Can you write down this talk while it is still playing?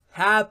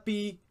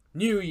Happy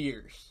New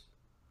Year's,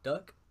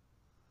 Duck.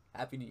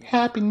 Happy New Year.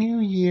 Happy New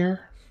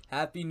Year.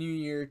 Happy New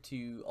Year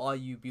to all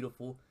you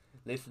beautiful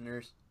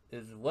listeners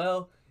as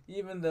well.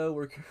 Even though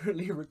we're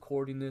currently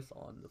recording this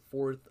on the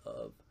 4th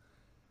of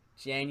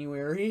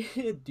January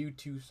due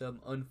to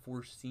some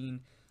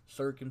unforeseen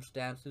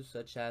circumstances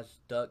such as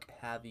Duck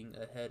having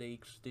a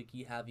headache,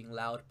 Sticky having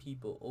loud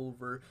people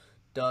over,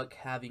 Duck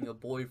having a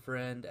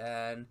boyfriend,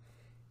 and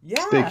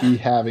yeah. Sticky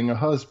having a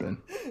husband.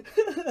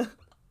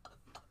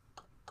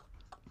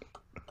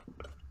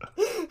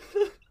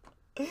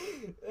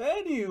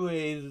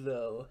 Anyways,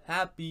 though,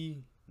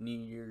 happy New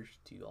Year's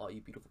to all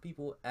you beautiful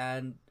people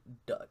and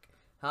Duck.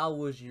 How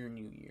was your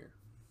New Year?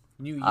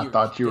 New I Year's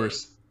thought you Day. were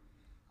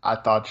I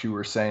thought you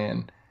were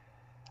saying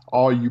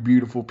all you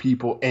beautiful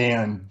people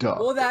and Duck.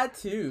 Well, that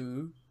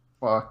too.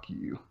 Fuck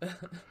you. I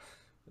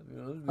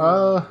mean, let's be Uh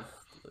honest.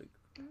 Like,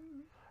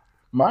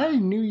 my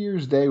New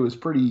Year's Day was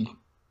pretty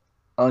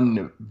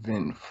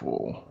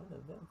uneventful.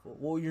 uneventful.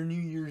 Well, your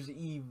New Year's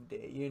Eve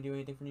day. You didn't do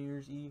anything for New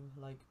Year's Eve?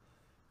 Like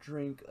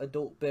drink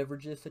adult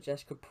beverages such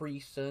as Capri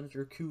Suns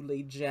or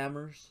Kool-Aid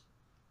Jammers?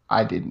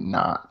 I did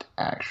not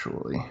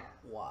actually.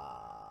 Wow.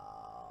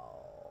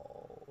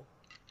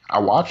 I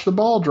watched the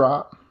ball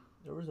drop.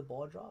 There was a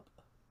ball drop?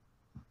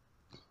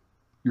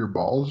 Your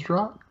balls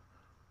drop?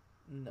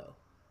 No.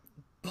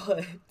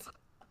 But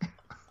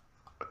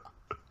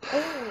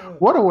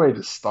What a way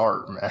to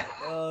start, man.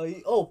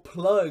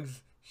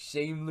 plugs.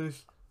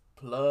 Shameless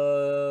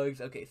plugs.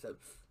 Okay, so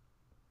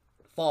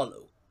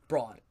follow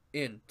Broad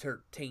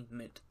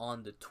Entertainment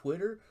on the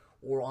Twitter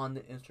or on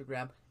the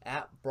Instagram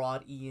at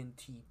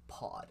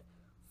BroadENTPod.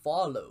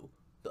 Follow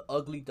the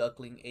Ugly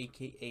Duckling,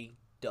 aka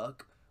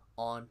Duck,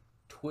 on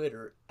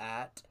Twitter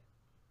at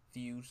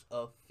Views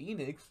of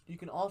Phoenix. You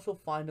can also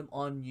find him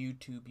on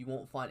YouTube. You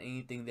won't find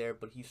anything there,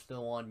 but he's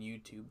still on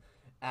YouTube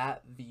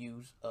at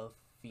Views of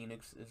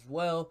Phoenix as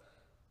well.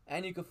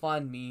 And you can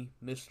find me,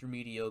 Mr.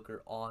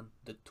 Mediocre, on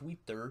the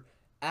Twitter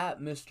at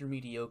Mr.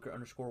 Mediocre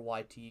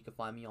 _YT. You can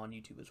find me on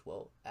YouTube as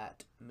well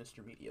at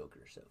Mr.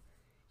 Mediocre. So,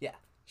 yeah,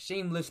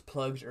 shameless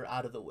plugs are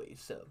out of the way.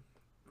 So,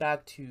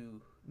 back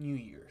to New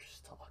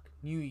Year's talk.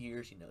 New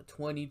Year's,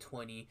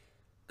 2020,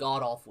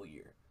 god awful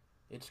year.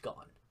 It's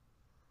gone.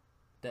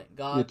 Thank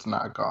God. It's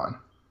not gone.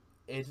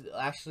 It's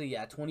actually,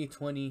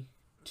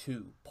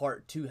 2022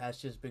 part 2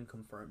 has just been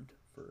confirmed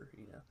for,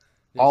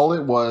 All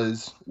it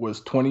was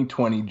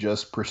 2020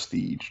 just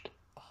prestiged.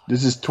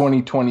 This is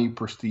 2020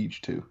 prestige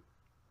 2.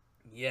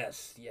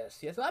 Yes.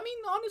 I mean,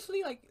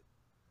 honestly, I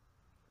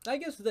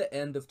guess the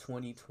end of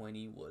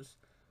 2020 was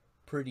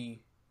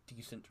pretty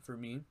decent for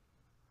me.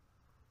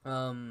 But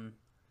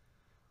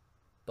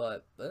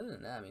other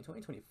than that, I mean,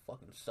 2020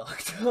 fucking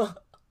sucked.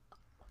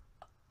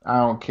 I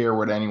don't care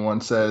what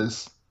anyone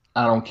says.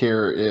 I don't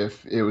care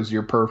if it was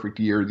your perfect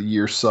year. The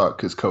year sucked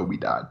because Kobe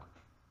died.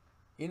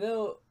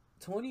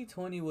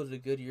 2020 was a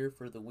good year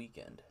for The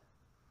Weeknd,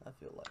 I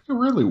feel like. It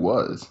really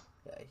was.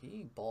 Yeah,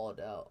 he balled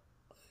out.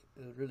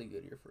 It was a really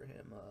good year for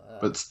him.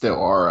 But still,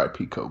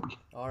 R.I.P. Kobe.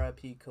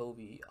 R.I.P.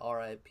 Kobe.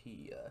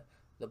 R.I.P.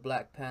 The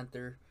Black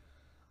Panther.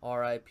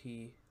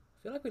 R.I.P.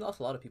 I feel like we lost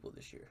a lot of people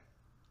this year.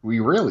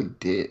 We really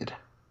did.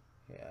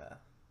 Yeah.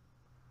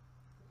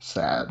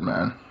 Sad,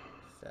 man.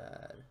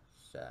 Sad.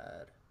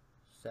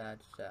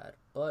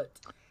 But,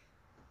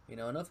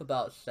 enough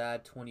about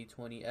sad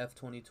 2020, F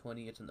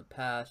 2020, it's in the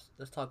past.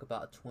 Let's talk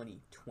about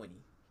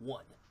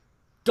 2021.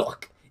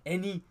 Duck,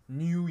 any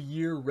New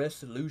Year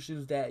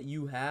resolutions that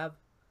you have?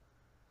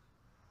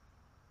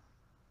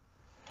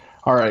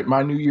 All right,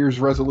 my New Year's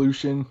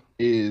resolution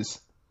is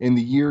in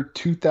the year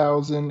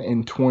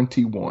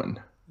 2021.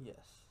 Yes.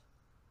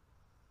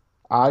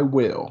 I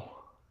will.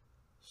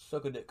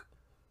 Suck a dick.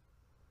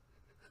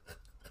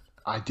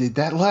 I did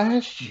that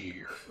last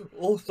year.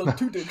 Oh, suck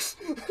 2 dicks.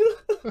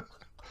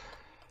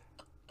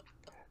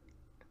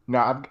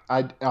 Now,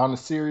 I on a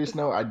serious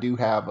note, I do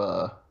have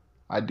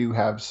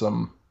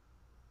some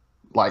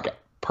like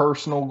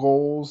personal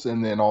goals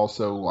and then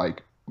also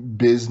like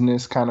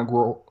business kind of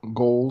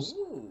goals.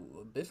 Ooh,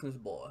 a business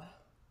boy.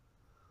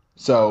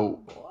 So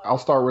I'll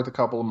start with a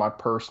couple of my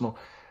personal.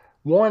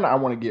 One, I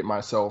want to get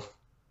myself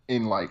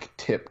in like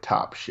tip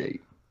top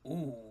shape.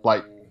 Ooh.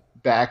 Like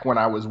back when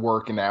I was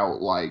working out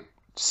like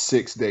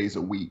 6 days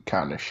a week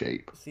kind of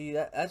shape. See,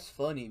 that's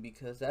funny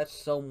because that's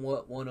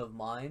somewhat one of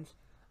mine.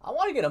 I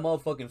want to get a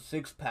motherfucking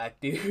 6-pack,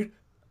 dude.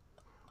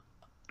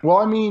 Well,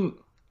 I mean,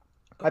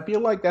 I feel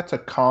like that's a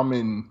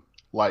common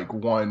like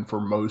one for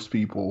most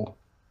people.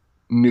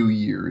 New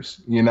Year's,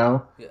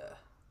 Yeah.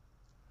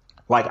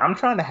 Like I'm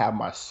trying to have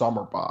my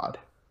summer bod.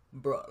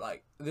 Bro,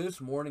 like, this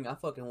morning I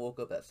fucking woke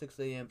up at 6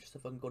 a.m. just to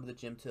fucking go to the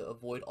gym to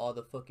avoid all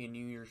the fucking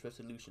New Year's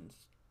resolutions,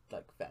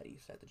 like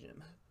fatties at the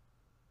gym.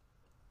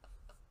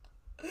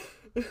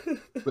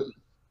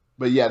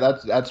 But yeah,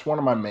 that's one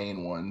of my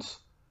main ones.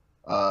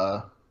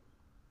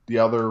 The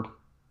other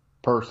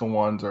personal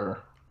ones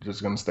are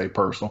just gonna stay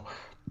personal.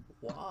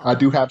 Wow. I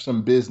do have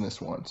some business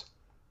ones.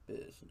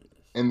 Business.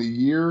 In the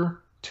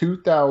year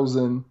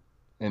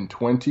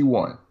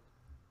 2021,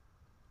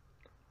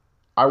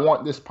 I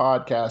want this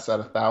podcast at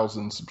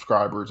 1,000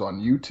 subscribers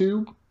on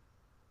YouTube,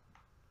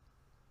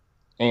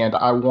 and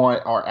I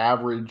want our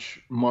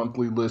average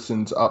monthly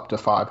listens up to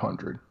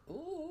 500.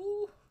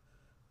 Ooh,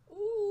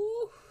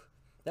 ooh.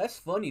 That's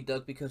funny,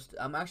 Doug, because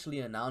I'm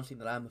actually announcing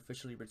that I'm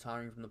officially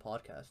retiring from the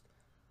podcast.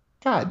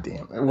 God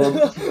damn it!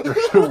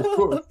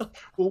 Well,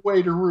 well,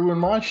 way to ruin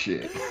my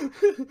shit.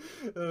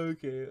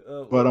 Okay.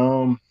 But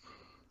Well,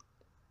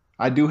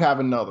 I do have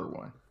another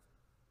one.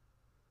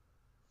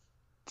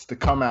 It's to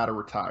come out of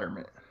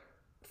retirement.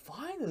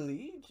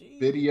 finally,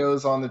 jeez.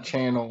 Videos on the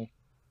channel.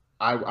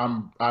 I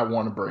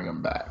want to bring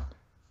them back.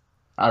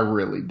 I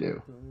really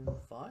do.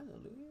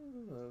 Finally.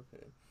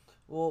 Okay.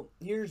 Well,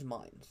 here's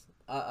mine.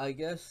 I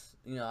guess,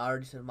 I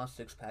already said my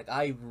six pack.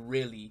 I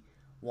really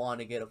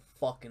want to get a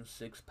fucking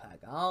six pack.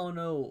 I don't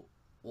know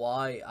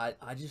why.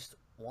 I just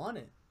want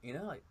it.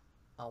 Like,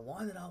 I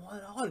want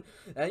it.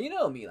 And you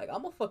know me, like,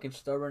 I'm a fucking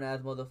stubborn ass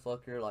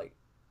motherfucker. Like,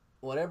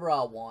 whatever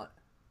I want,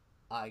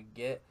 I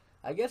get.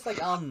 I guess,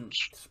 like, I'm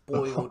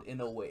spoiled in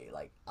a way.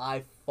 Like,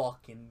 I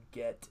fucking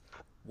get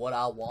what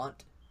I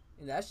want.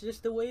 And that's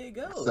just the way it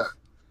goes. That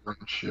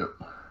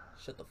friendship.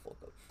 Shut the fuck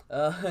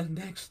up.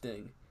 Next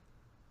thing.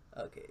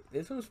 Okay,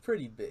 this one's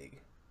pretty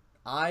big.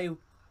 I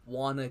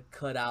want to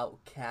cut out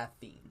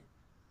caffeine.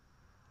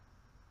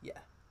 Yeah.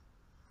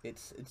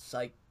 It's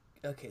like,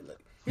 okay, look.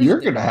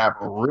 You're going to have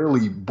a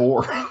really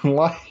boring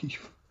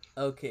life.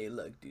 Okay,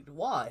 look, dude.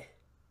 Why?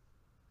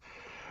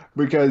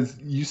 Because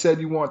you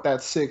said you want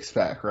that six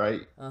pack,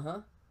 right?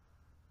 Uh-huh.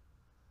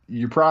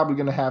 You're probably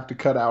going to have to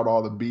cut out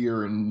all the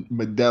beer and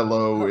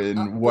Modelo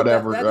and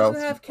whatever that else.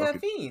 Doesn't have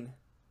caffeine.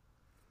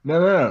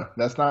 No.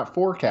 That's not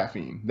for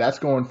caffeine. That's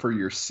going for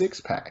your six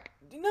pack.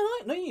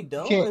 No, you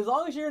don't. As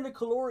long as you're in a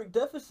caloric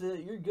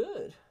deficit, you're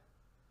good.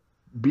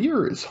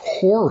 Beer is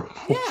horrible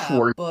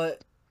for you.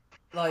 But,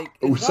 like,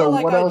 it's not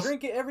like I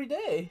drink it every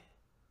day.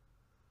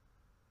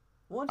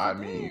 Once a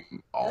day.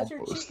 That's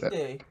your cheat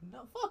day.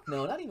 No, fuck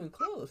no, not even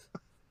close.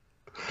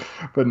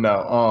 But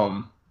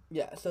no,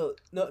 yeah, so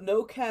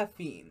no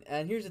caffeine.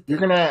 And here's the thing. You're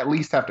gonna at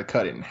least have to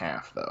cut it in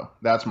half, though.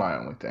 That's my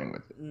only thing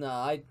with it. No,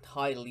 I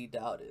highly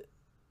doubt it.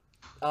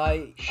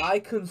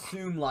 I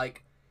consume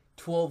like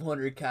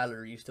 1,200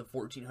 calories to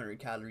 1,400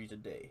 calories a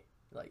day,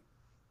 like,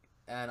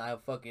 and I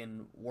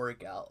fucking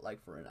work out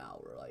like for an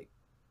hour. Like,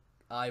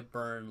 I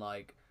burn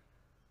like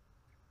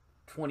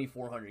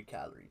 2,400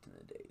 calories in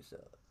a day, so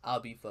I'll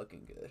be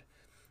fucking good.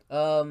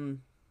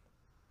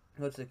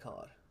 What's it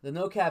called? The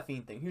no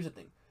caffeine thing. Here's the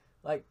thing,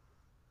 like,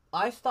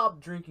 I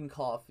stopped drinking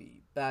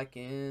coffee back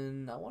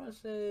in, I want to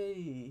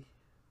say,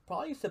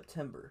 probably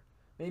September,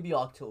 maybe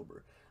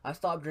October. I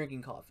stopped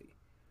drinking coffee,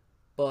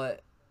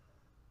 but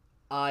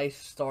I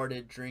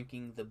started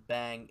drinking the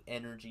Bang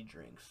energy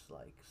drinks,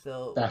 like,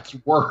 so. That's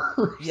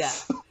worse. Yeah.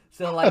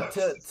 So, like,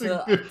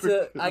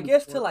 to I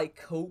guess to, like,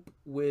 cope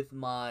with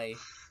my,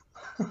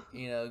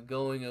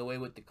 going away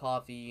with the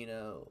coffee,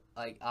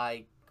 like,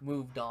 I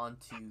moved on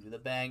to the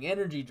Bang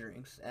energy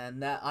drinks,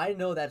 and that, I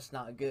know that's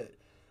not good.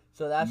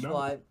 So that's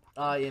why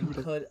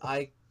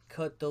I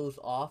cut those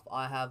off.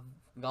 I have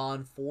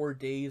gone 4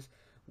 days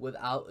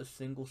without a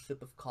single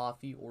sip of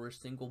coffee or a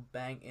single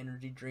Bang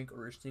energy drink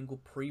or a single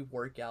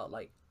pre-workout,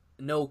 like,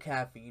 no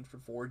caffeine for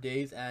 4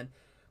 days. And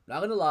I'm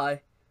not gonna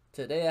lie,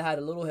 today I had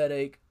a little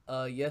headache.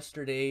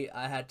 Yesterday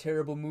I had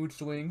terrible mood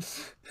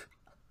swings.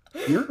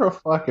 You're a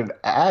fucking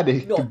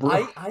addict, no,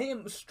 bro. I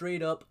am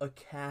straight up a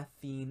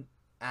caffeine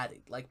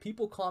addict. Like,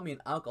 people call me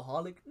an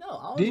alcoholic. No,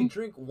 I only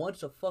drink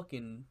once a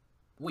fucking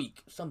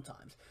week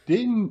sometimes.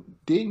 Didn't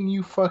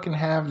you fucking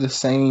have the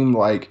same,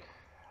 like,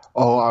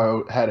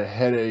 oh, I had a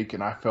headache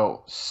and I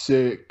felt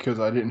sick because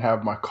I didn't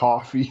have my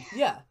coffee?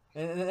 Yeah.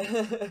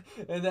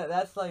 And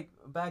that's like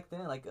back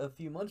then, like a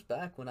few months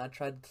back, when I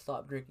tried to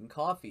stop drinking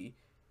coffee,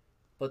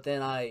 but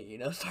then I,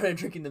 started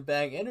drinking the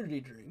Bang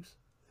energy drinks.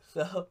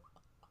 So,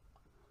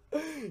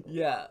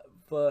 yeah,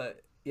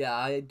 but yeah,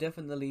 I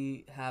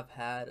definitely have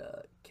had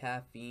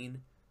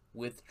caffeine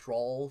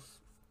withdrawals,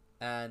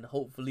 and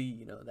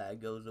hopefully, that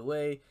goes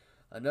away.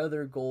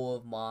 Another goal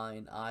of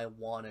mine, I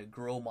want to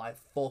grow my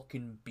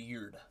fucking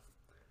beard.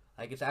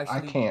 Like, it's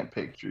actually, I can't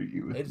picture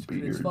you with a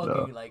beard, it's fucking,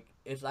 though. like,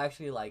 it's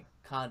actually, like,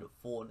 kind of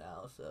full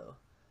now, so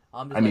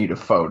I'm just, I need a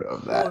photo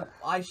of that. Well,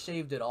 I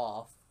shaved it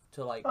off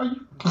to, like,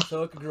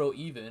 so it could grow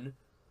even,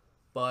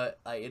 but,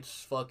 like,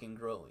 it's fucking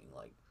growing,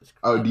 like, it's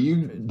do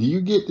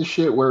you get the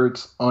shit where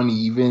it's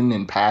uneven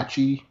and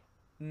patchy?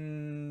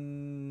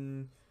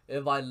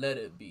 If I let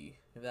it be,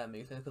 if that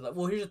makes sense. Cause, like,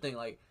 well, here's the thing,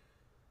 like,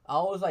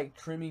 I was, like,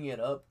 trimming it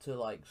up to,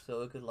 like,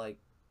 so it could, like,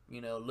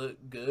 look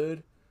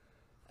good.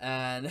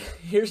 And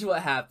here's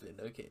what happened.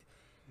 Okay.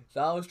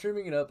 So I was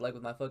trimming it up, like,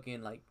 with my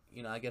fucking, like,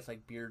 I guess,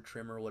 like, beard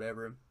trimmer or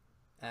whatever.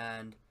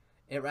 And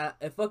it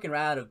fucking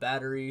ran out of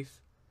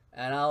batteries.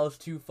 And I was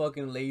too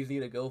fucking lazy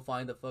to go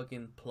find the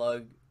fucking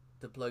plug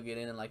to plug it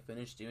in and, like,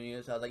 finish doing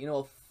it. So I was like,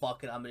 what,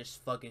 fuck it, I'm gonna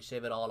just fucking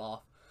shave it all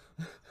off.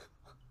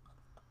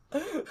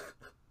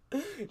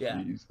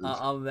 Yeah.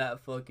 I'm that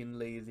fucking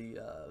lazy.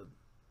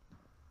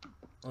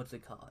 What's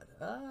it called?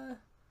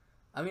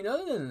 I mean,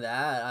 other than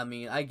that, I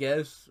mean, I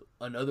guess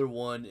another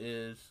one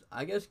is,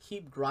 I guess,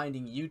 keep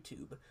grinding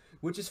YouTube,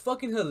 which is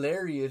fucking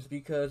hilarious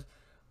because,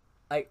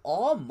 like,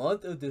 all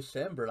month of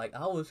December, like,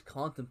 I was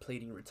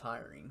contemplating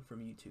retiring from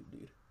YouTube,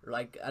 dude. Or,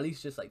 like, at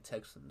least just, like,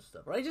 texting and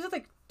stuff. Right? Just,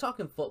 like,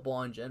 talking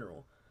football in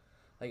general.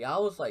 Like, I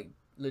was, like,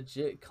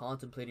 legit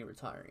contemplating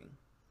retiring.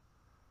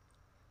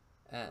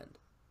 And,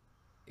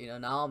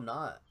 now I'm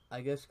not. I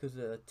guess because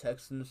the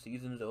Texans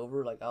season is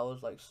over. Like, I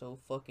was, like, so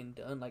fucking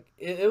done. Like,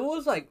 it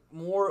was, like,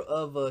 more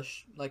of a,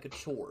 like, a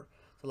chore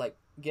to, like,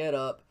 get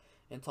up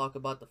and talk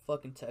about the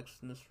fucking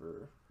Texans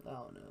for, I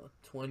don't know,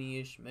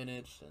 20-ish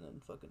minutes and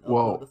then fucking upload the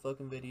Well,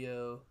 fucking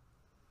video.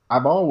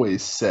 I've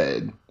always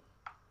said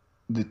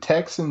the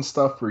Texan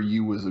stuff for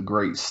you was a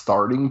great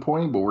starting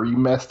point, but where you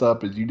messed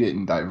up is you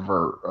didn't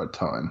divert a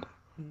ton.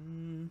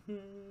 Mm-hmm.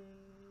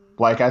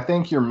 Like, I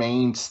think your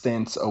main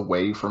stints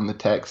away from the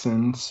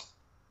Texans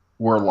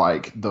were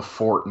like the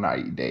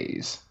Fortnite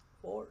days.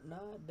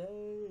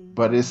 Fortnite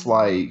But it's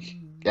like days.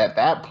 at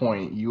that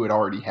point you had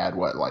already had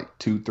what, like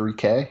 2,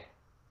 3K?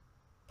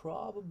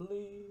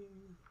 Probably.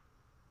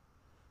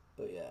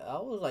 But yeah, I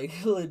was like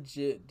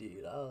legit,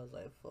 dude. I was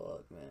like,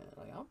 fuck, man.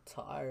 Like, I'm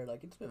tired.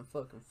 Like, it's been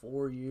fucking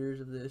 4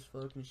 years of this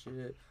fucking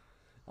shit.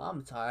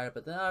 I'm tired.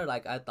 But then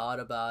I thought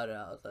about it.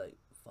 I was like,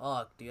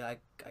 fuck, dude. I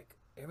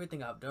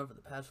everything I've done for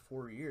the past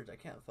 4 years, I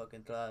can't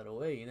fucking throw it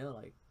away.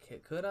 Like,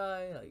 could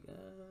I? Like,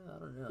 I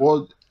don't know.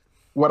 Well,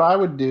 what I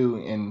would do,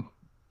 and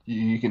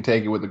you can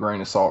take it with a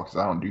grain of salt because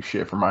I don't do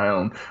shit for my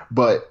own,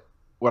 but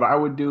what I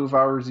would do if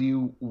I was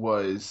you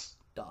was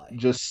Die.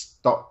 just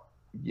start.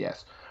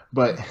 Yes,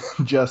 but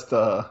just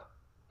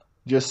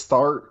just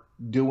start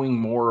doing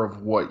more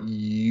of what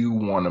you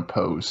want to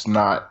post,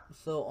 not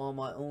So on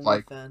my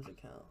like OnlyFans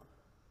account.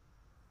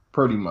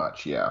 pretty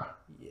much, yeah.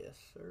 Yes,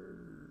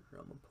 sir.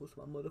 I'm gonna post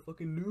my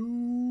motherfucking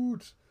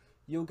nudes.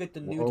 You'll get the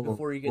nudes Whoa,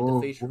 before you get the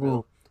whoa, face reveal.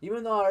 whoa.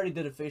 Even though I already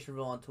did a face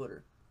reveal on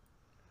Twitter.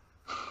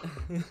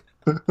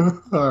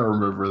 I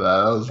remember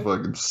that. That was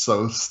fucking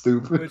so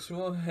stupid. Which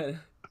one?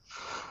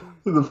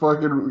 The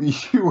fucking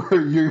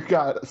you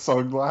got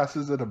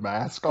sunglasses and a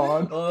mask Oh,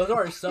 on. those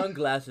aren't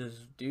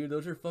sunglasses, dude.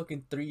 Those are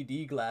fucking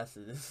 3D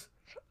glasses.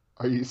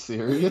 Are you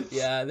serious?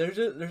 Yeah, there's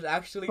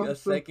actually a What the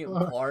second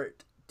fuck?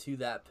 part to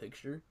that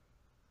picture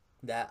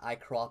that I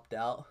cropped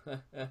out.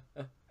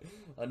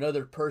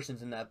 Another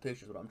person's in that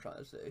picture is what I'm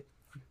trying to say.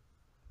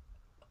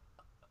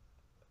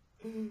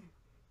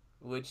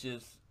 Which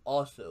is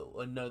also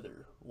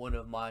another one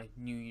of my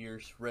New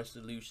Year's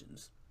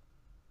resolutions.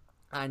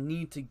 I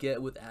need to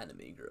get with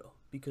Anime Girl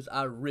because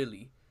I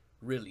really,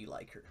 really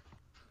like her.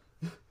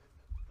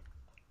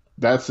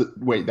 That's a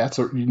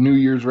New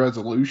Year's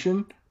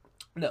resolution?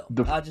 No,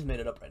 The I just made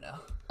it up right now.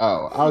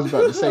 Oh, I was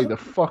about to say the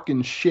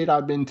fucking shit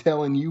I've been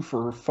telling you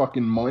for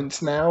fucking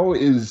months now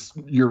is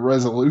your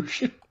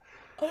resolution.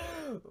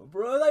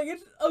 Bro, like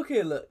it's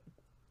okay, look.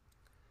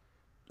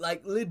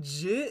 Like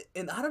legit,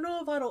 and I don't know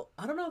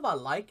if I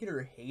like it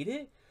or hate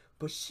it,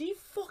 but she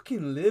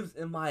fucking lives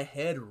in my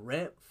head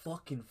rent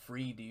fucking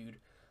free, dude.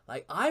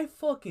 Like I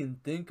fucking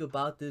think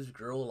about this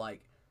girl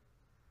like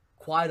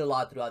quite a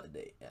lot throughout the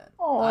day, man.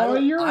 Oh,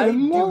 you're I in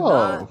do not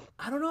love.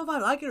 I don't know if I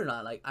like it or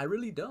not. Like I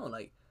really don't.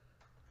 Like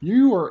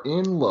You are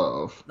in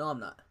love. no, I'm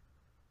not.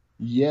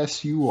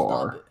 Yes, you Stop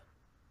are. it.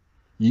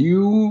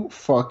 You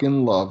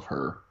fucking love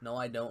her. No,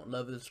 I don't.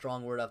 Love is a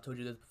strong word. I've told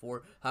you this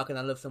before. How can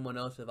I love someone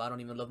else if I don't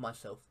even love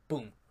myself?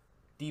 Boom.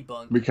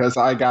 Debunked. Because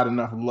I got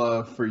enough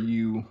love for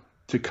you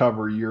to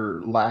cover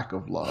your lack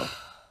of love.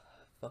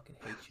 Fucking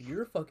hate you.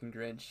 You're a fucking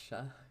Grinch.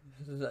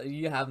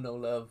 You have no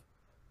love.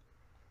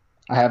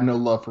 I have no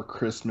love for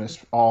Christmas.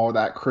 All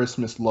that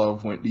Christmas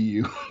love went to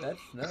you. That's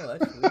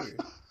weird.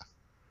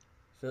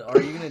 So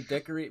are you gonna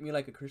decorate me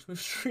like a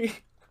Christmas tree?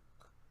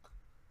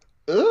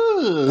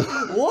 Ugh.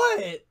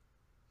 What?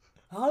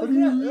 How What is do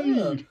you that?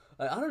 mean?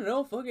 Like, I don't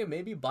know. Fucking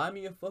maybe buy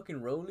me a fucking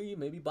rollie.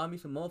 Maybe buy me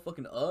some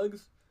motherfucking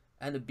Uggs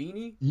and a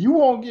beanie. You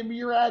won't give me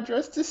your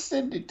address to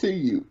send it to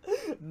you.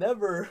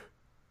 Never.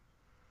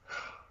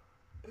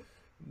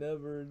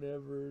 Never,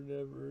 never,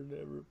 never,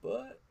 never.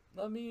 But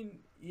I mean,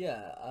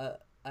 yeah.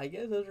 I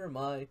guess those are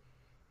my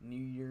New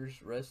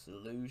Year's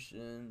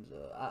resolutions.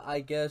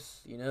 I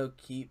guess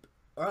keep.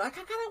 Or I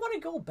kind of want to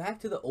go back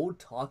to the old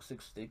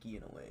toxic sticky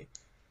in a way.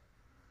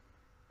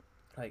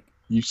 Like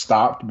You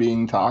stopped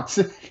being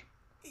toxic.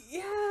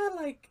 yeah,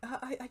 like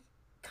I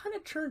kind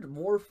of turned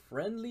more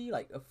friendly,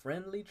 like a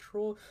friendly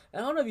troll.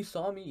 And I don't know if you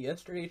saw me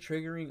yesterday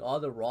triggering all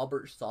the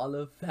Robert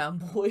Saleh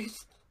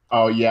fanboys.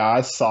 Oh yeah,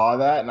 I saw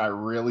that and I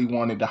really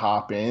wanted to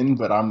hop in,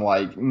 but I'm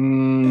like,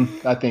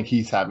 I think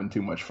he's having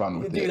too much fun Yeah,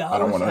 with dude, it. I I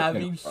don't was want to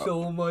having interrupt.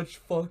 so much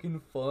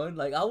fucking fun.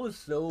 Like, I was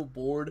so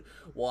bored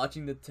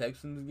watching the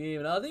Texans game,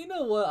 and I was like, you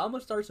know what? I'm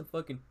gonna start some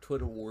fucking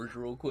Twitter wars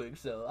real quick.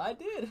 So I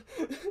did.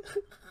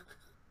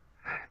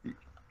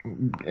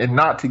 And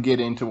not to get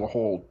into a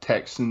whole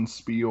Texan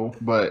spiel,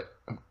 but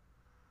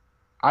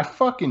I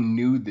fucking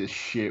knew this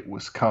shit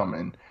was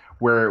coming.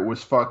 Where it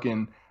was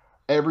fucking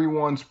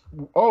everyone's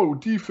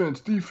defense,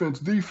 defense,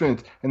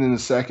 defense, and then the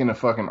second a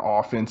fucking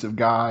offensive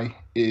guy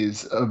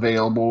is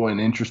available and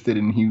interested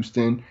in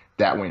Houston,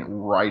 that went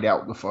right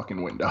out the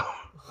fucking window.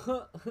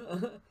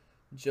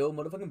 Joe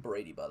motherfucking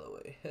Brady, by the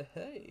way.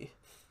 Hey.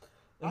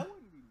 I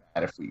wouldn't be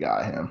mad if we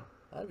got him.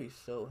 I'd be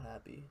so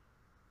happy.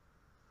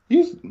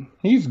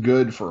 He's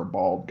good for a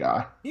bald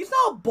guy. He's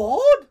not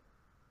bald?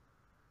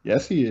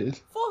 Yes, he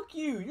is. Fuck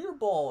you, you're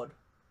bald.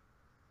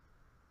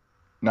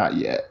 Not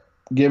yet.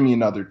 Give me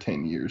another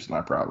 10 years and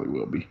I probably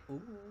will be.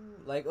 Ooh,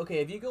 like, okay,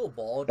 if you go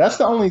bald... That's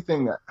the only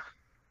thing that...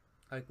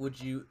 Like,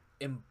 would you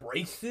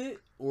embrace it?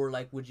 Or,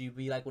 like, would you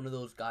be like one of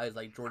those guys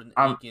like Jordan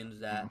Akins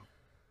that...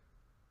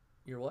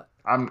 You're what?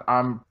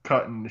 I'm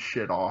cutting the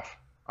shit off.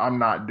 I'm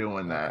not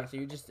doing that. Okay, so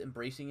you're just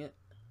embracing it?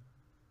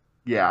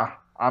 Yeah.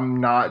 I'm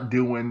not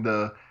doing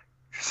the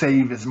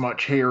save as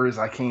much hair as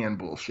I can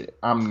bullshit.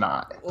 I'm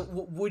not.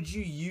 Would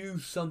you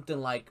use something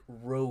like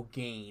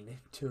Rogaine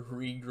to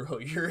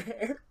regrow your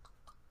hair?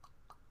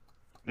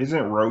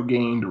 Isn't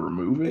Rogaine to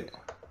remove it?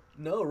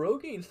 No,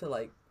 Rogaine's to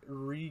like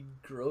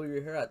regrow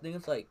your hair. I think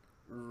it's like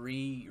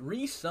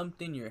re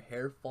something your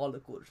hair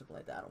follicle or something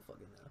like that. I don't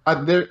fucking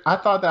know. I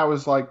thought that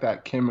was like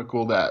that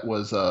chemical that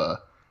was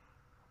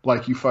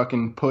like you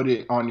fucking put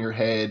it on your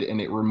head and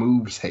it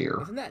removes hair.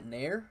 Isn't that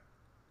Nair?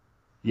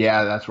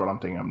 Yeah, that's what I'm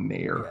thinking of,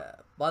 Nair. Yeah.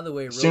 By the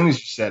way, as soon as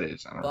you said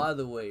it, by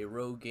the way,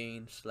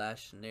 Rogaine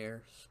 /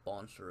 Nair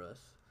sponsor us.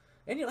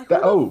 And you're like,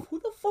 who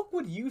the fuck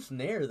would use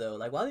Nair though?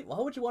 Like, why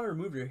would you want to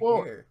remove your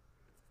hair?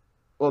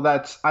 Well,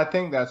 I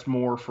think that's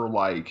more for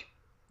like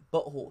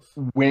buttholes,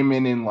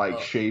 women and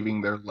like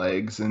shaving their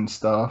legs and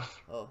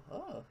stuff.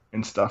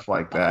 And stuff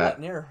like that. I feel like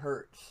Nair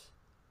hurts.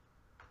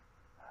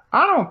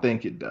 I don't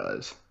think it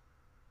does.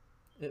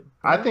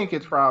 I think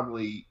it's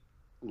probably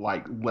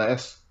like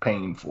less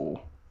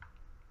painful.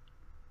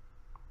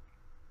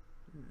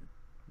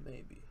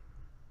 Maybe.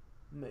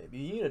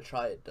 You need to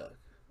try it, Doug.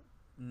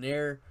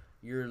 Nair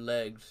your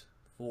legs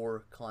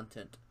for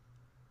content.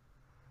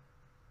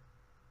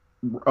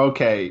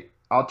 Okay,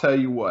 I'll tell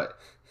you what.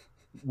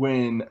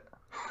 When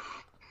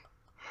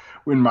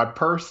my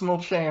personal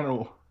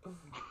channel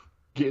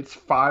gets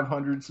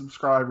 500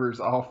 subscribers,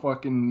 I'll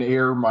fucking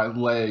nair my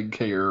leg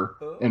hair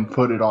and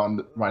put it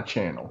on my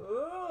channel.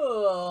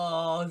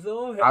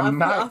 I'm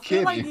not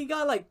kidding. I feel like you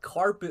got like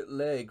carpet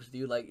legs,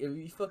 dude. Like if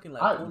you fucking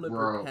like pull up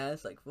your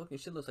pants, like fucking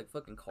shit looks like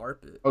fucking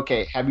carpet.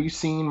 Okay, have you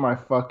seen my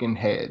fucking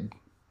head?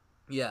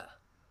 Yeah.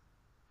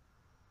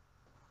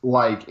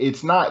 Like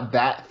it's not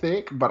that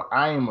thick, but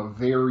I am a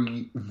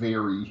very,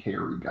 very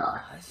hairy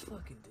guy. That's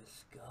fucking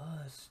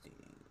disgusting.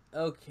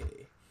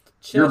 Okay.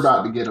 You're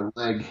about to get a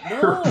leg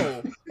hair.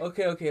 No.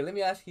 Okay. Let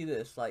me ask you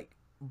this: like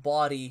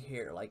body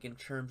hair, like in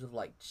terms of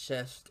like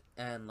chest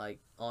and like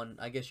on,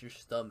 I guess, your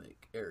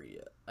stomach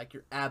area, like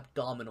your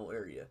abdominal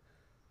area.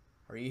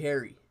 Are you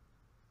hairy?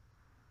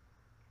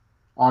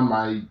 On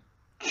my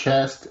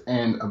chest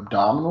and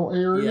abdominal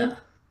area?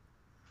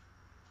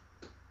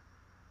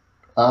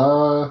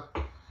 Yeah.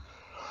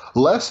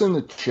 Less in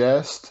the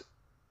chest.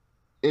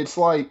 It's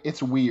like,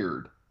 it's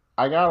weird.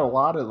 I got a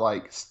lot of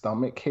like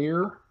stomach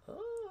hair.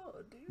 Oh,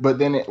 dude. But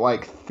then it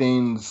like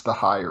thins the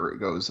higher it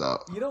goes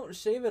up. You don't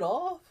shave it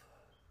off?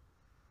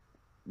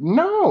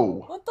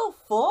 No. What the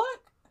fuck?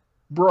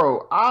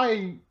 Bro,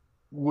 I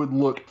would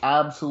look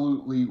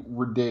absolutely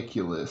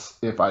ridiculous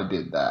if I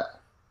did that.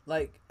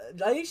 Like,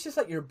 it's just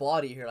like your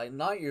body hair, like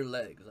not your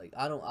legs. Like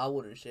I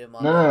wouldn't shave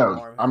my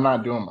No. I'm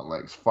not doing my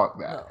legs. Fuck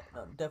that.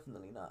 No,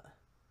 definitely not.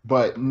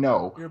 But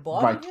no, your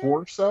body my hair?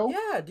 torso.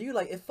 Yeah, dude,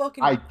 like it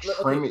fucking. I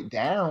trim it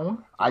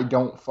down. I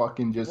don't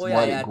fucking just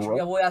let it grow.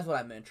 Yeah, well, that's what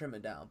I meant. Trim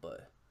it down,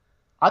 but.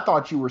 I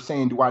thought you were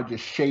saying, do I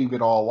just shave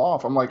it all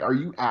off? I'm like, are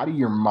you out of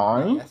your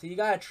mind? Yeah, so you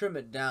gotta trim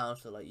it down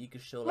so like you can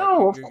show like.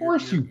 No, of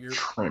course you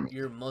trim it.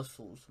 Your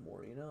muscles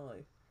more, you know,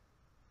 like.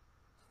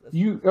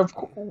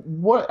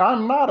 What?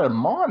 I'm not a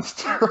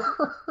monster.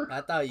 I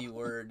thought you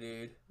were,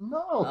 dude.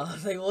 No. I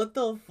was like, what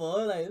the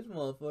fuck? Like this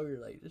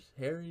motherfucker, like just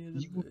hairy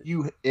as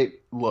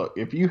look,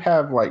 if you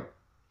have like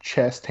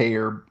chest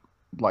hair,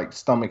 like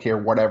stomach hair,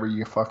 whatever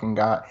you fucking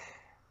got,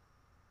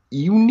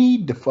 you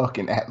need to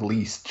fucking at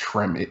least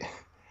trim it.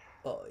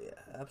 Oh yeah,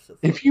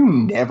 absolutely. If you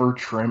never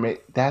trim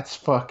it, that's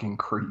fucking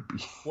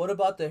creepy. What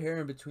about the hair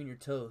in between your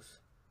toes?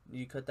 Do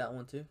you cut that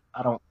one too?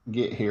 I don't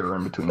get hair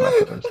in between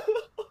my toes.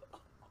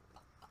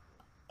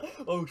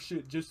 Oh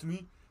shit, just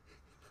me?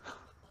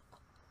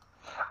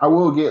 I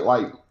will get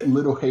like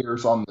little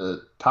hairs on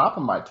the top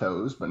of my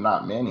toes, but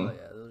not many. Oh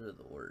yeah, those are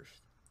the worst.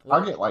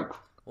 I'll get like...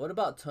 What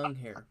about tongue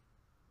hair?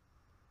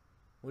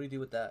 What do you do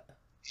with that?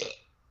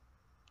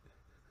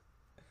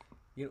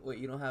 Wait,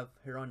 you don't have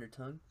hair on your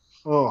tongue?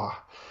 Oh,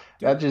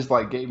 dude, that just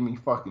like gave me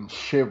fucking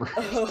shivers.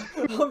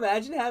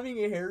 Imagine having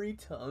a hairy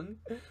tongue.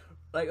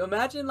 Like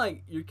imagine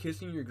like you're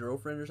kissing your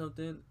girlfriend or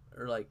something.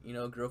 Or like, you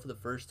know, a girl for the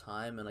first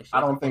time and like she I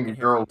don't think a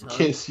girl would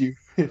kiss you.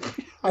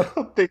 I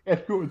don't think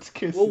anyone's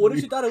kissing you. Well, what if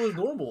she thought it was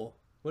normal?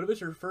 What if it's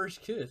her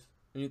first kiss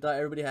and you thought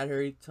everybody had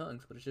hairy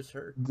tongues, but it's just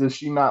her? Does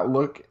she not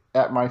look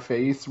at my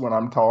face when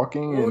I'm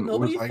talking and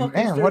was like,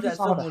 man, what is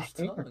all that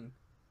hair?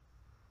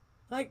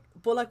 Like,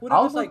 but like, what if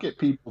I'll it's look like, at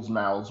people's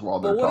mouths while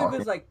but they're what if talking.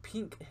 it's like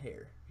pink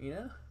hair? You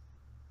know,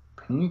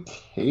 Pink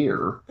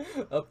hair.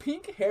 a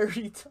pink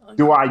hairy tongue.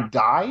 Do I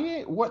dye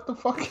it? What the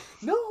fuck?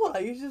 No,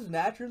 like it's just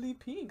naturally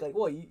pink. Like,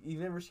 what?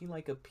 You've never seen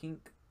like a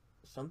pink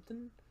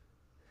something,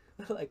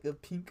 like a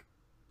pink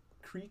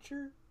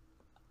creature?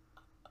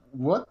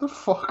 What the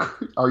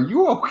fuck? Are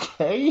you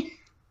okay?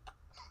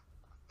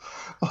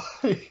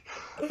 Like,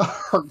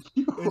 are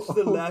you It's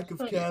the lack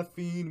of okay?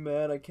 caffeine,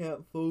 man. I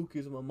can't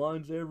focus. My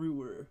mind's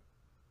everywhere.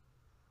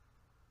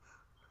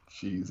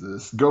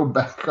 Jesus, go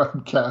back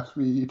on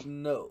caffeine.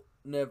 No,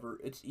 never.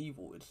 It's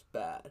evil. It's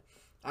bad.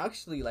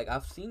 Actually, like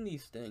I've seen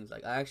these things.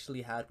 Like I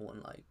actually had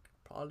one like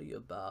probably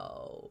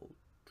about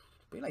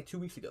maybe like 2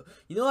 weeks ago.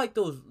 You know, like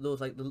those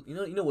like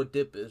you know what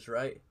dip is,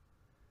 right?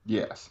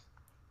 Yes.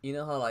 You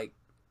know how like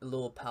a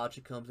little pouch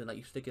it comes in, like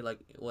you stick it like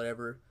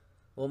whatever.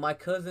 Well, my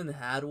cousin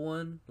had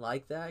one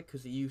like that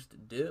because he used to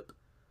dip.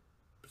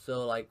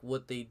 So like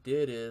what they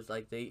did is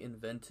like they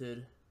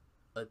invented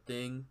a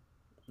thing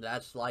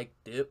that's like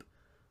dip,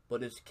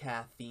 but it's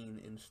caffeine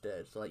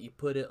instead. So like you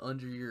put it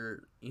under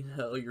your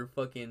your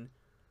fucking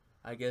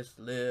I guess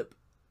lip,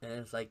 and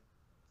it's like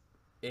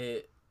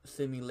it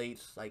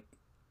simulates like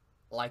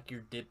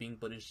you're dipping,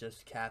 but it's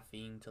just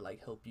caffeine to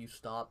like help you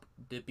stop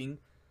dipping.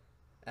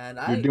 And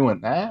You're I doing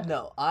that?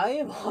 no, I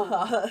am.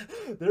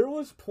 There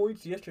was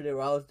points yesterday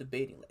where I was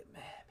debating, like,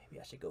 man, maybe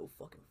I should go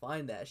fucking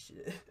find that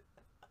shit.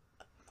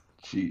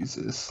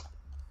 Jesus.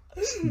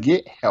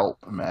 Get help,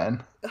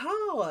 man.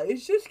 How?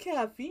 It's just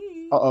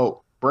caffeine.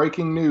 Uh-oh.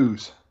 Breaking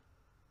news.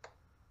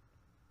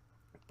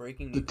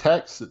 Breaking The news.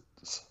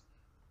 Texans.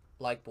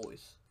 Like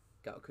boys,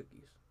 got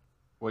cookies.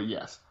 Well,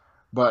 yes.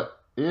 But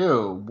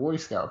ew, Boy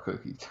Scout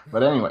cookies.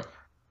 But anyway,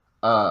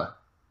 uh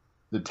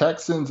the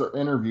Texans are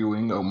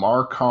interviewing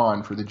Omar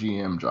Khan for the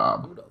GM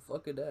job. Who the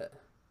fuck is that?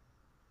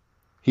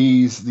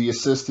 He's the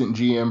assistant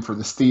GM for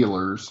the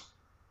Steelers.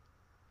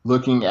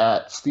 Looking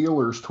at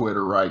Steelers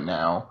Twitter right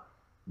now,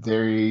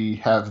 they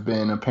have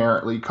been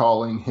apparently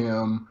calling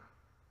him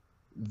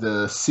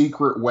the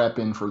secret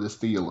weapon for the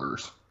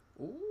Steelers.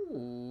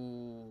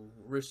 Ooh,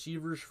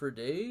 receivers for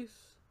days.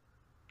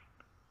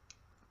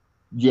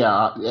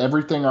 Yeah,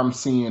 everything I'm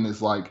seeing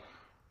is like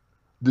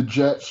the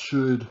Jets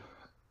should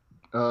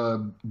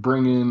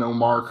bring in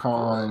Omar Let's go.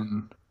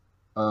 Khan.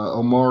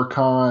 Omar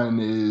Khan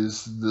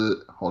is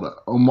the hold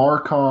up.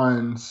 Omar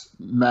Khan's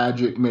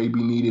magic may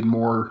be needed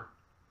more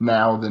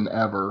now than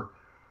ever.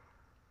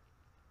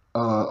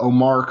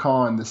 Omar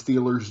Khan, the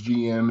Steelers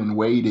GM in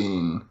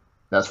waiting.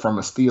 That's from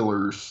a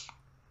Steelers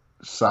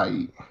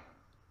site.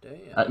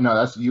 Damn, No,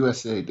 that's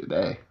USA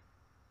Today.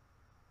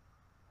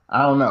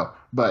 I don't know,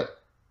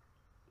 but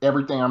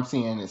everything I'm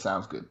seeing, it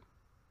sounds good.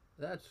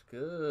 that's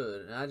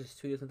good. And I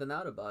just tweeted something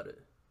out about it.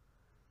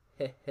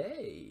 Hey,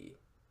 hey.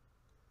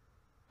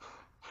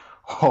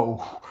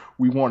 Oh,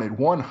 we wanted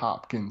one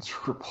Hopkins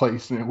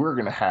replacement. We're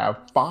gonna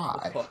have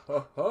five.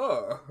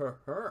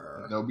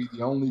 And they'll be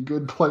the only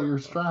good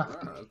players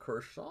drafted.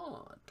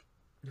 Croissant.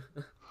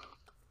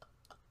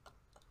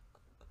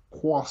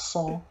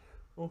 Croissant.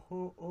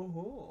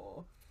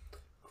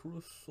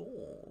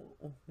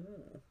 Croissant.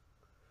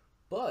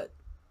 But,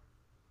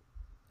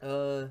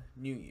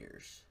 New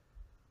Year's.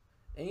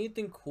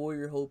 Anything cool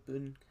you're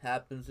hoping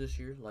happens this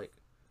year? Like,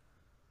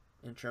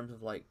 in terms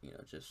of, like,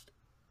 just,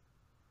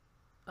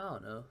 I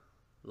don't know,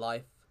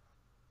 life?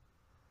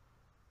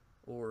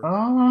 Or,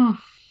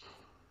 Um,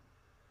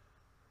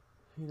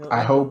 I in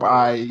the hope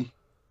world?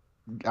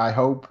 I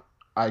hope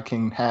I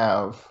can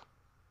have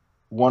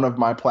one of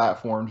my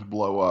platforms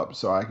blow up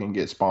so I can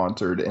get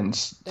sponsored and And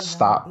I'm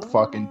stop blowing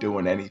fucking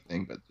doing up.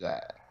 anything but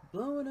that.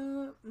 Blowing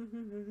up.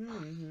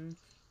 Mm-hmm.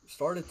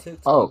 Start a Oh,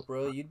 TikTok,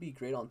 bro. You'd be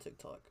great on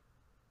TikTok.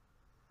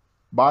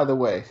 by the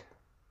way,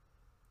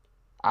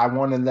 I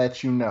want to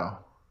let you know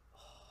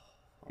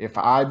if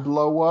I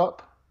blow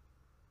up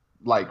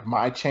like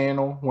my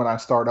channel when I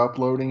start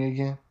uploading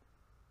again,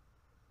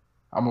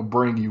 I'm gonna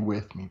bring you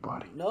with me,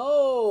 buddy.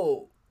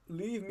 No!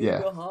 Leave me Yeah.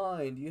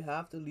 behind. You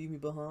have to leave me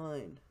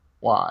behind.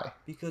 Why?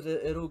 Because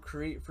it'll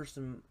create for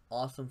some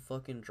awesome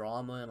fucking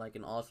drama and like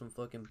an awesome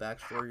fucking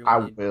backstory I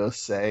will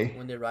say,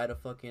 when they write a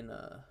fucking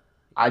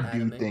I do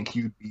anime. think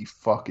you'd be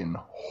fucking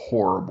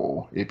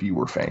horrible if you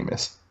were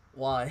famous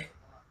Why?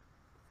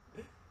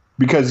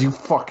 because you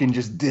fucking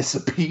just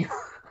disappear.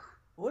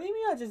 What do you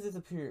mean I just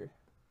disappear?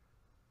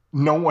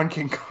 No one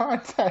can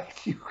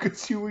contact you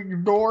because you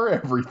ignore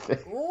everything.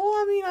 Well,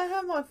 I mean I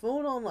have my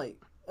phone on like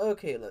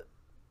okay, look.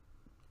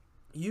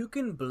 You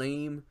can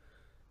blame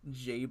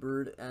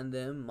Jaybird and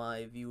them,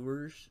 my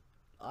viewers.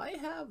 I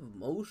have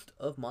most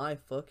of my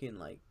fucking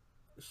like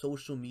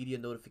social media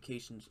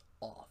notifications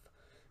off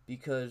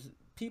because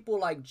people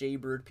like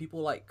Jaybird,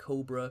 people like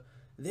Cobra,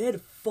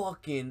 they'd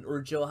fucking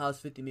or Joe House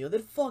 50 mil,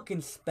 they'd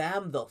fucking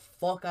spam the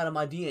fuck out of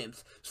my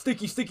DMs.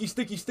 Sticky, sticky,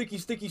 sticky, sticky,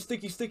 sticky,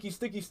 sticky, sticky,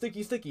 sticky,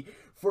 sticky, sticky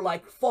for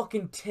like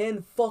fucking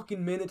 10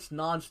 fucking minutes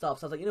nonstop.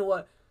 So I was like, you know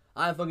what?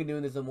 I'm fucking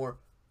doing this no more.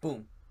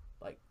 Boom.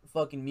 Like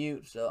fucking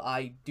mute. So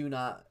I do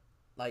not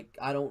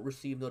I don't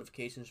receive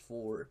notifications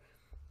for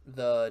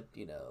the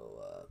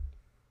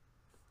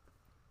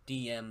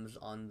DMs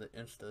on the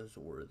Instas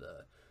or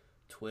the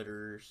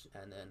Twitters,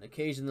 and then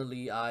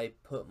occasionally I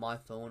put my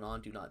phone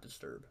on Do Not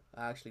Disturb.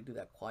 I actually do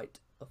that quite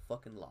a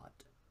fucking lot.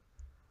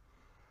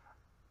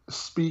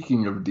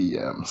 Speaking of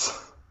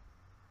DMs,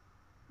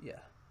 Yeah.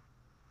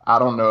 I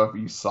don't know if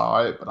you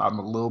saw it, but I'm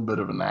a little bit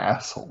of an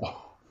asshole.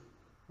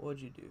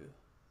 What'd you do?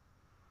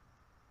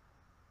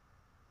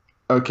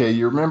 Okay,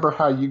 you remember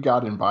how you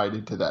got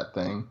invited to that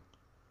thing?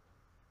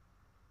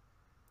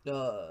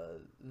 The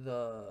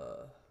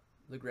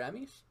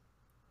Grammys?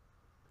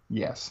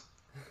 Yes.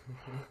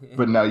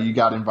 But no, you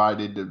got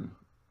invited to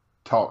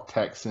talk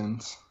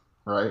Texans,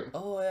 right?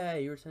 Oh yeah,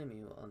 you were telling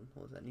me on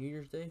what was that, New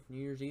Year's Day, New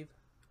Year's Eve?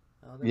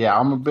 Oh, they're Yeah,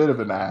 I'm a bit of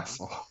playing an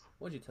Texans. asshole.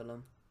 What'd you tell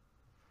them?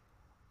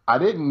 I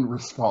didn't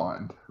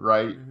respond,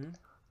 right? Mm-hmm.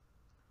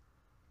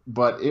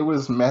 But it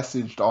was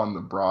messaged on the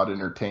Broad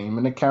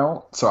Entertainment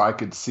account, so I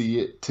could see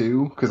it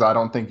too, because I Yeah.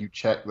 don't think you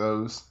check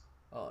those.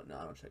 Oh no,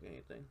 I don't check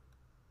anything.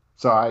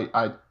 So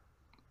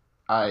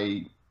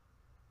I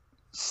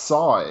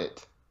saw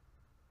it,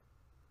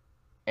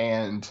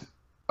 and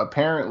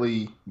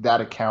apparently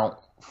that account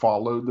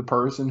followed the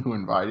person who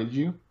invited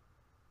you,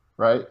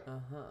 right? Uh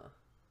huh.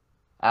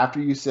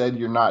 After you said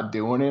you're not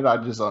doing it, I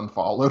just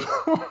unfollowed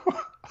him.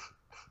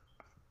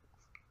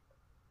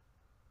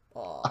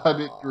 I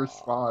didn't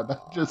respond. I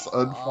just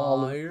Aw,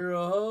 unfollowed. you're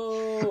a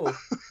hoe.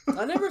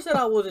 I never said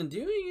I wasn't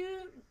doing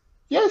it.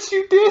 Yes,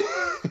 you did.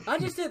 I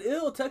just said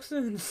ill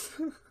Texans.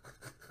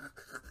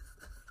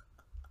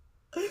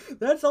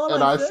 That's all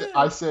And I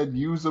I said. said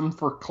use them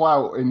for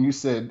clout, and you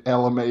said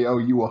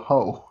LMAO, you a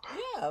hoe.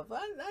 Yeah, but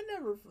I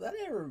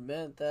never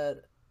meant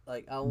that.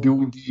 Like I Do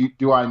will. do, you,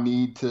 do I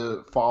need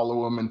to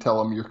follow him and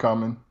tell him you're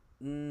coming?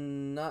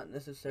 Not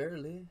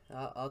necessarily.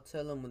 I'll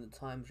tell them when the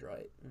time's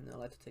right, and I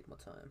like to take my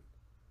time.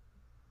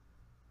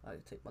 I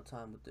like to take my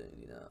time with it,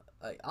 you know.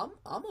 Like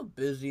I'm a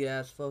busy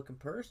ass fucking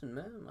person,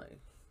 man. Like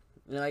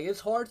it's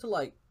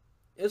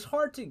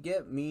hard to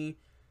get me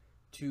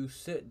to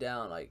sit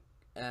down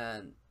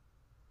and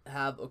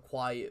have a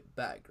quiet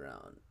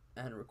background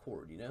and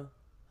record, you know?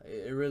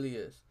 It really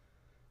is.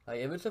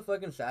 Like if it's a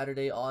fucking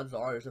Saturday, odds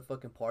are there's a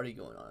fucking party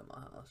going on in my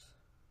house.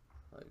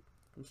 Like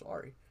I'm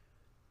sorry.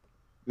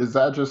 Is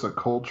that just a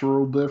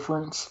cultural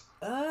difference?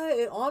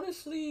 It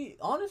honestly,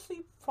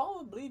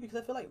 probably because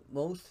I feel like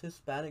most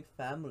Hispanic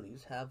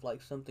families have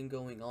like something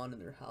going on in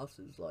their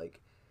houses, like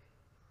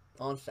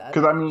on Because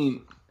Saturdays.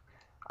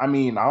 I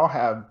mean, I'll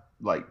have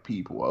like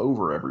people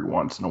over every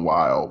once in a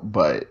while,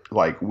 but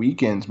like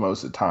weekends,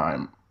 most of the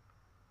time,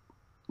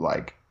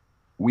 like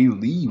we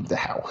leave the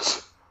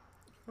house,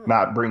 Huh?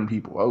 not bring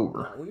people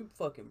over. No, we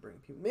fucking bring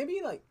people.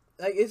 Maybe like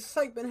it's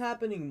like been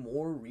happening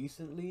more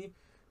recently,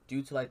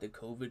 due to like the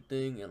COVID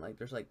thing and like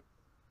there's like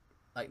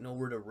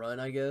nowhere to run,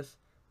 I guess,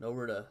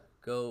 nowhere to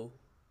go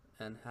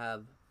and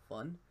have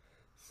fun.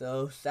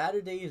 So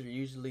Saturdays are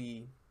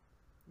usually,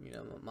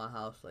 my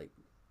house. Like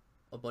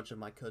a bunch of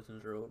my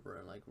cousins are over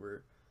and like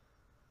we're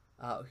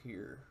out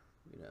here,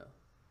 you know,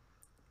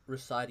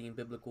 reciting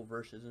biblical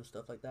verses and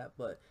stuff like that.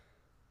 But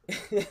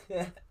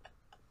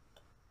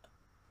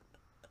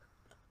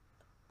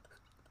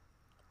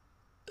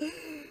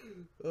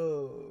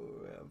oh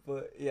man,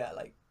 but yeah,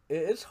 like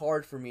it's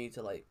hard for me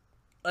to like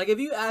if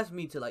you ask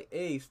me to like,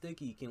 hey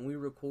Sticky, can we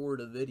record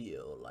a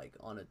video like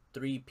on a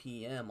 3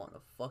 p.m. on a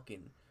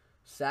fucking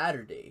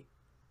Saturday?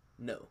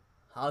 No.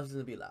 How's it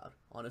gonna be loud?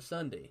 On a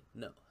Sunday?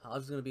 No.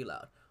 How's it gonna be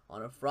loud?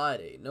 On a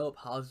Friday? Nope.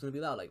 How's it gonna be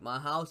loud? Like my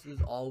house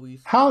is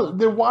always How then?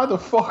 fucking Why the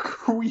loud.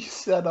 fuck are we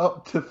set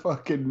up to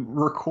fucking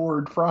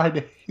record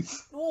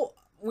Fridays? Well,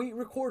 we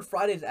record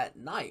Fridays at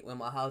night when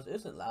my house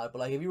isn't loud. But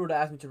like, if you were to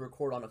ask me to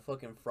record on a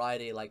fucking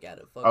Friday, like at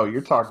a Oh, fucking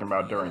you're six talking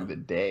about during the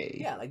p.m., day.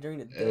 yeah, like during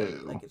the day,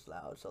 Oh, like it's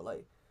loud. So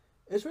like,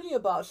 it's really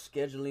about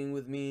scheduling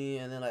with me,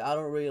 and then like I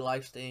don't really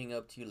like staying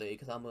up too late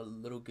because I'm a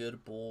little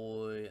good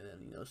boy,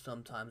 and then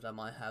sometimes I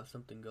might have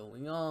something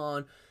going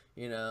on,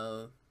 you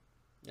know,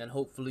 and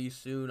hopefully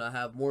soon I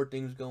have more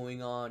things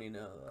going on,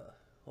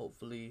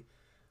 hopefully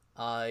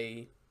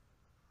I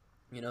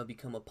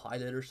become a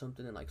pilot or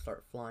something and like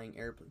start flying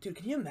airplanes. Dude,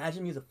 can you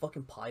imagine me as a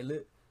fucking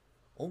pilot?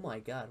 Oh my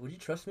god, would you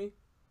trust me?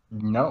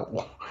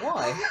 no.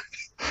 Why?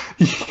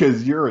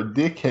 Because you're a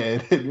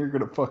dickhead and you're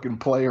gonna fucking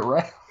play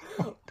around.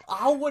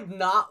 I would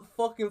not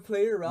fucking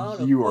play around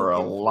a You are a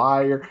fucking plane.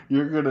 liar.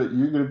 You're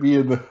gonna be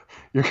in the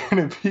you're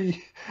gonna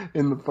be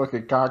in the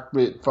fucking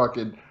cockpit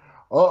fucking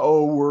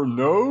uh-oh, we're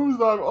nose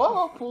on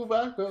oh pull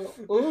back up.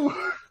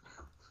 Oh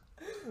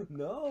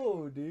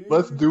No,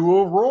 let's dude. do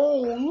a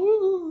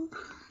roll.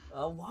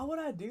 Why would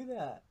I do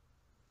that?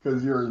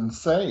 Because you're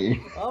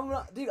insane. I'm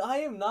not, dude. I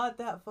am not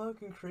that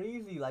fucking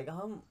crazy. Like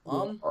I'm, You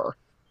I'm, are.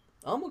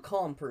 I'm a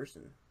calm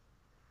person.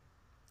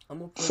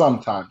 I'm a pretty,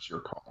 Sometimes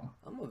you're calm.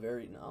 I'm a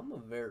very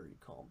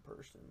calm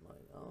person.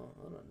 Like I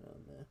don't know,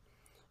 man.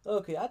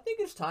 Okay, I think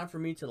it's time for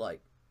me to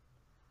like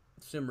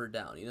simmer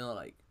down.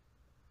 Like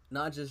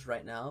not just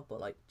right now, but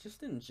like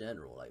just in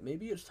general. Like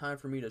maybe it's time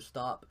for me to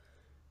stop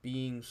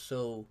being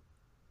so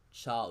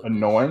childish.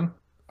 Annoying?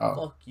 Oh.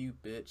 Fuck you,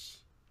 bitch.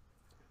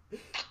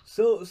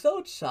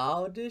 So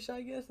childish,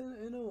 I guess,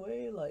 in a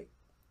way. Like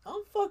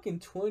I'm fucking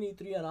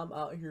 23 and I'm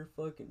out here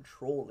fucking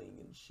trolling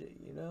and shit,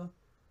 you know?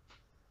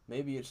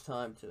 Maybe it's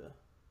time to,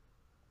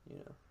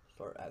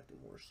 start acting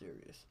more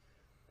serious.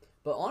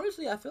 But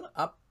honestly, I feel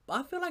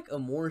like a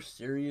more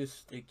serious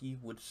sticky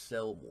would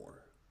sell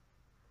more.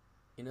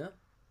 You know?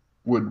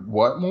 Would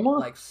what more?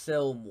 Like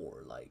sell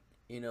more, like,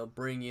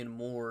 bring in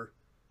more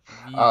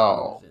views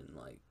Oh, and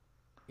like,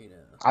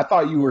 I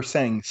thought you were more.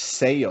 saying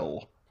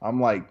sail. I'm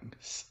like,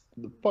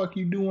 the fuck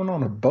you doing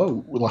on a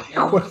boat? Like,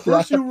 what does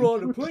that First you have were to on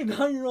a do with plane,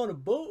 now you're on a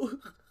boat.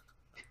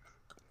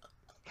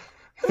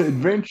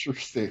 adventure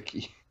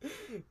sticky?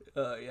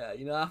 Yeah,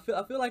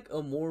 I feel like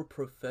a more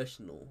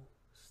professional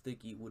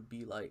sticky would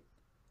be like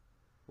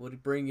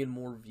would bring in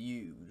more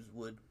views,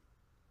 would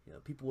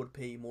people would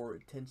pay more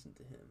attention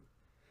to him.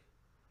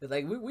 It's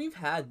like we've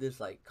had this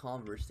like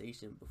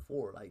conversation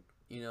before, like,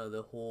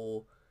 the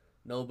whole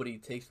nobody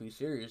takes me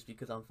serious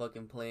because I'm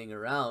fucking playing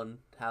around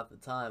half the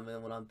time,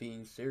 and when I'm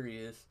being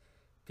serious,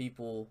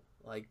 people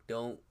like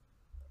don't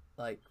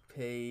like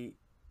pay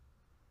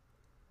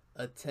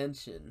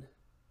attention,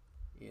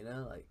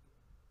 like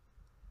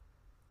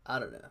I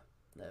don't know.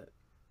 No.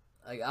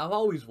 Like I've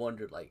always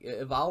wondered, like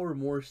if I were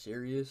more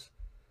serious,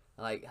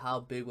 like how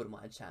big would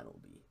my channel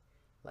be?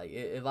 Like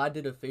if I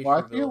did a face Well,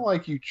 I feel reveal,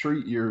 like you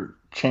treat your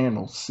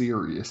channel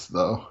serious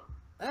though,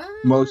 uh,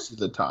 most of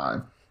the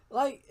time.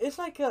 like it's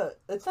like a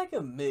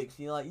mix,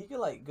 like you could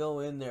like go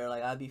in there,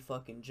 like I'd be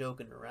fucking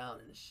joking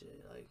around and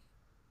shit. Like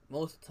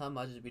most of the time,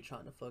 I'd just be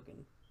trying to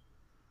fucking,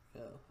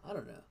 I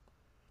don't know.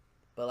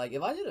 But like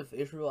if I did a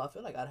face reveal, I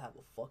feel like I'd have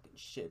a fucking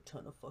shit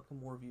ton of fucking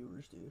more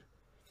viewers, dude.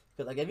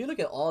 Cause like if you look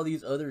at all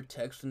these other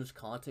Texans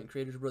content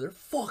creators, bro, they're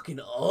fucking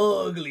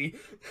ugly.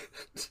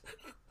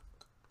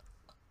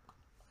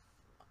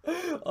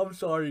 I'm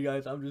sorry,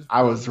 guys. I'm just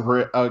playing.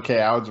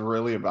 Okay. I was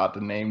really about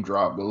to name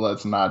drop, but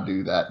let's not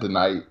do that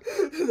tonight.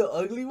 The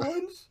ugly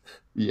ones,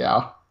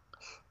 Yeah.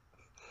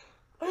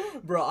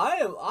 bro.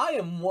 I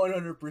am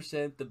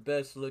 100% the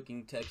best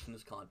looking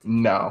Texans content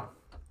No. creator.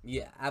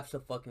 Yeah,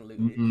 absolutely,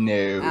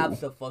 No.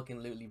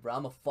 absolutely, bro.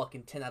 I'm a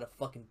fucking 10 out of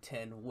fucking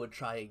 10. Would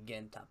try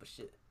again, type of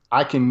shit.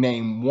 I can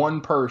name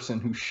one person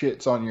who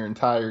shits on your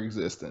entire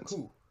existence.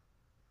 Who?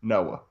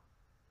 Noah.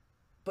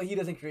 But he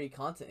doesn't create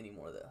content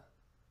anymore, though.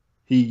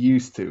 He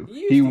used to.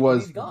 He used to, but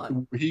he's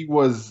gone. He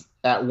was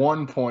at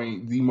one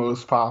point the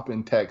most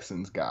poppin'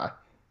 Texans guy.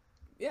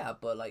 Yeah,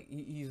 but like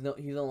he's no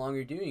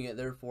longer doing it.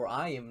 Therefore,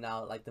 I am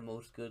now like the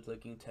most good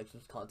looking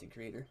Texas content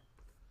creator.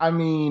 I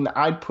mean,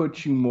 I'd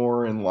put you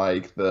more in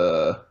like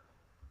the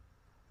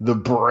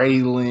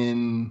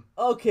Braylon.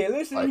 Okay,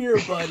 listen Like, here,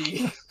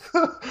 buddy.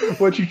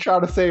 what you try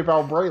to say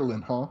about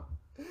Braylon, huh?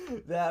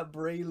 That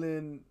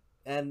Braylon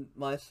and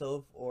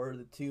myself are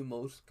the two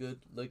most good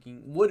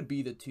looking. Would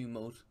be the two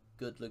most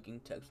good looking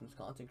Texans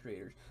content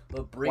creators.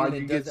 But Why'd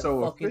Braylon you get doesn't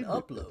so fucking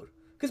offended? upload.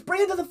 Cause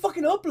Braylon doesn't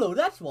fucking upload.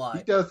 That's why.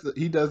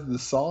 He does the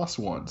sauce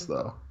ones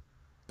though.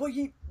 But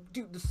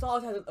dude, the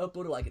sauce hasn't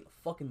uploaded like in a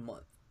fucking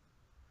month.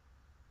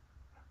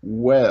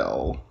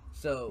 Well,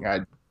 So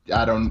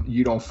I don't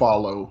you don't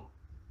follow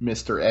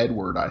Mr.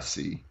 Edward, I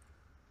see.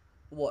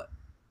 what?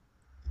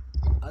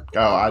 I Oh, think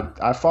I do.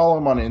 I follow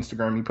him on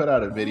Instagram. He put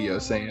out a video Oh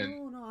saying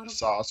no, I the don't.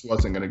 sauce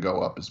wasn't going to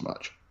go up as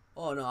much.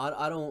 Oh no,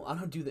 I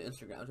don't do the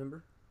Instagram.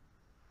 Remember?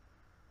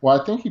 Well,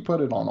 I think he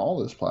put it on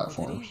all his Oh, did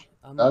platforms. he?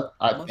 I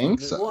I must have think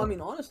been. Well, I so.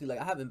 mean, honestly, like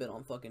I haven't been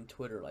on fucking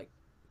Twitter like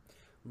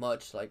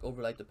much, like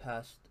over like the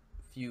past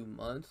few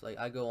months. Like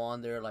I go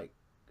on there, like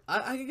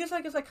I guess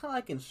I kind of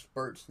like in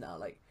spurts now.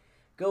 Like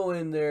go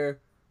in there,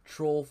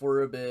 troll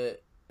for a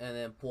bit, and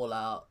then pull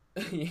out.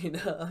 You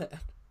know,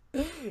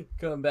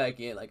 come back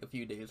in like a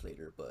few days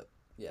later. But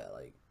yeah,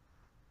 like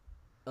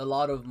a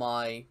lot of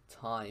my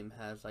time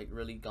has like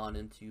really gone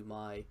into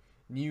my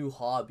new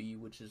hobby,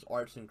 which is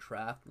arts and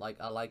craft. Like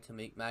I like to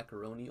make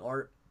macaroni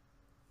art.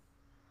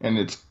 And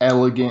it's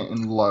elegant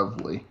and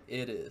lovely.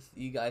 It is.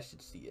 You guys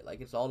should see it. Like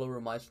it's all over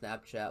my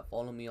Snapchat.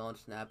 Follow me on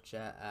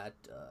Snapchat at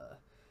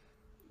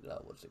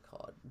what's it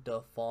called?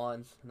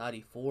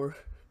 DeFawns94.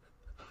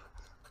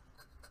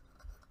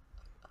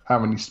 How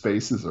many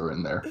spaces are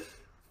in there?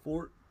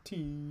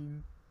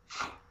 14.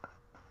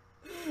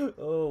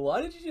 Oh,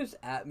 why did you just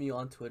at me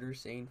on Twitter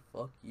saying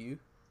fuck you?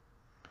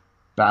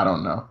 I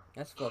don't know.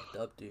 That's fucked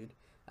up, dude.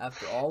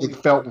 After all It we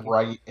felt fucking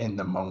right in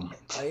the moment.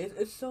 like,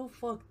 it's so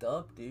fucked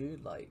up,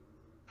 dude. Like,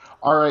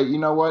 All right, you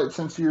know what?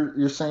 Since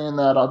you're saying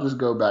that, I'll just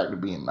go back to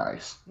being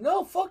nice.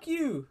 no, fuck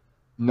you.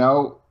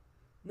 No,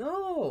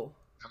 No.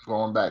 I'm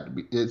going back to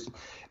be. It's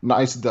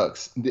nice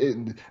ducks.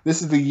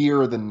 This is the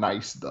year of the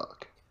nice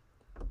duck.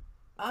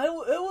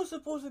 It was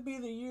supposed to be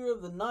the year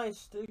of the nice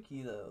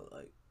sticky though.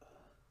 Like,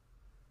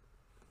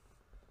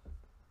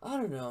 I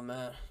don't know,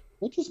 man.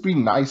 We'll just be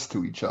nice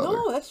to each other.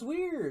 No, that's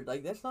weird.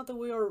 Like that's not the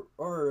way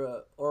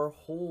our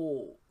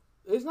whole.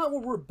 It's not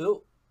what we're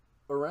built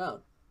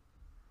around.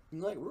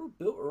 Like we're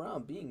built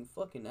around being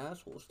fucking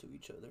assholes to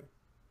each other.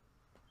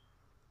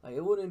 Like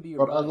it wouldn't be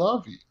But I right.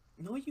 love you.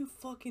 No, you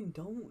fucking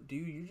don't,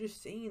 dude. You're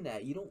just saying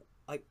that. You don't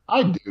like.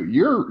 I do.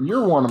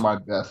 You're one of my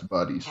best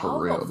buddies for How the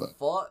real though.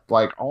 fuck?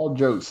 Like all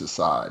jokes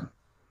aside.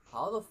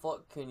 How the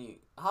fuck can you?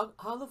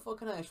 How the fuck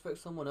can I expect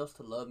someone else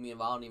to love me if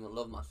I don't even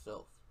love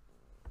myself?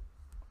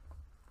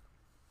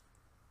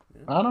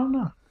 Yeah. I don't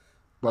know,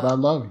 but I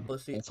love you. But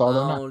see, That's all that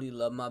I matters. only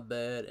love my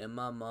bed and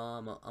my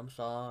mom. I'm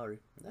sorry.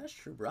 That's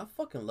true, bro. I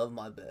fucking love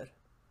my bed.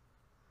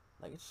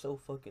 Like it's so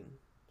fucking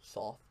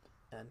soft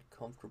and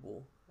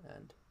comfortable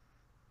and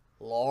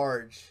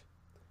large.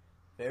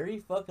 Very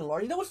fucking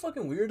large. You know what's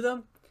fucking weird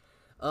though?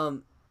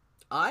 Um,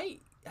 I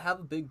have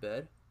a big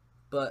bed,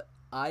 but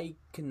I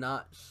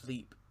cannot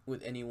sleep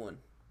with anyone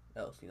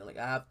else. You know, like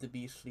I have to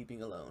be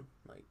sleeping alone.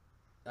 Like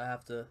I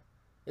have to.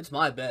 It's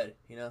my bed.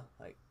 You know,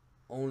 like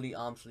only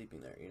I'm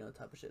sleeping there. You know,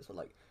 type of shit. So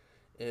like,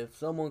 if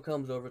someone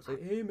comes over and say,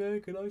 "Hey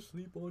man, can I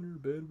sleep on your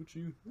bed with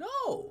you?"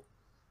 No.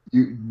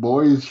 You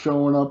boys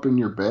showing up in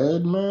your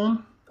bed,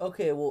 man.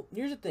 Okay, well,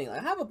 here's the thing. I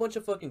have a bunch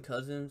of fucking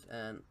cousins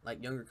and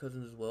like younger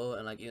cousins as well,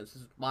 and like you know, this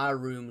is, my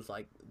room's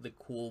like the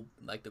cool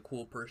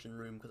person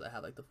room because I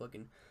have like the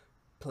fucking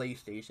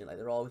PlayStation. Like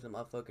they're always in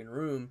my fucking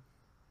room,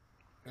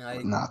 and But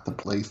I not the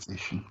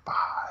PlayStation 5.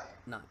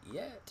 not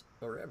yet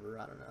or ever.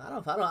 I don't know.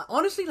 I don't.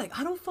 Honestly, like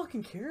I don't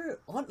fucking care.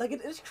 Like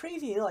it's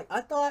crazy. You know, like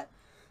I thought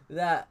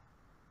that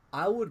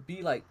I would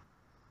be like.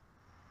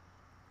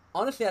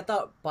 Honestly, I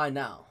thought by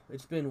now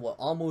it's been what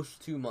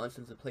almost 2 months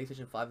since the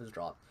PlayStation 5 has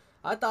dropped.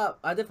 I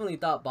definitely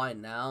thought by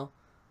now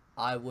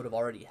I would have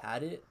already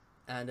had it,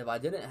 and if I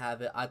didn't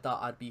have it, I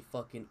thought I'd be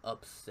fucking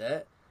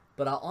upset.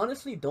 But I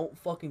honestly don't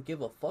fucking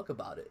give a fuck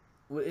about it,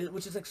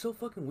 which is like so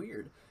fucking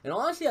weird. And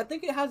honestly, I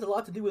think it has a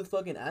lot to do with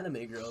fucking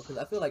Anime Girl, because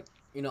I feel like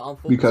I'm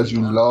Because focusing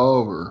you on.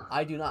 love her.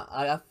 I do not.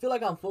 I feel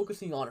like I'm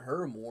focusing on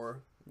her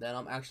more than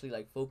I'm actually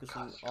like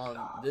focusing Because you on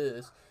love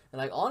this. And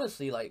like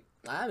honestly, like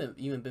I haven't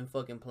even been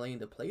fucking playing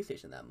the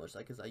PlayStation that much,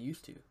 like as I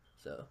used to.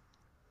 So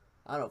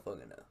I don't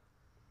fucking know.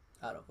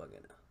 I don't fucking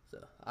know.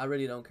 So I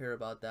really don't care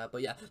about that.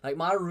 But yeah, like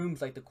my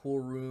room's like the cool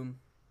room.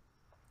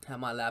 Have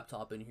my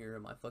laptop in here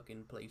and my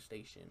fucking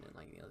PlayStation, and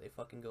like they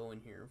fucking go in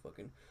here and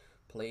fucking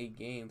play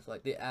games.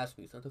 Like they ask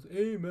me sometimes,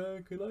 "Hey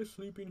man, can I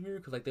sleep in here?"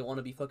 Because like they want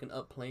to be fucking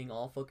up playing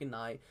all fucking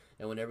night,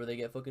 and whenever they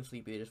get fucking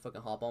sleepy, they just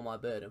fucking hop on my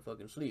bed and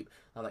fucking sleep.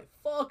 I'm like,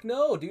 "Fuck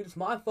no, dude, it's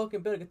my fucking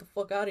bed. Get the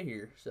fuck out of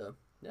here." So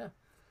yeah,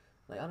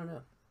 like I don't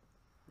know.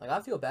 Like I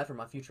feel bad for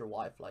my future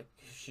wife. Like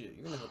shit,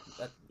 you're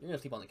gonna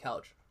sleep on the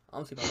couch.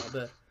 I'm gonna sleep on my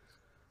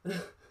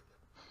bed.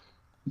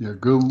 Yeah,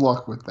 good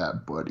luck with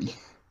that, buddy.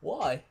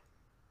 Why?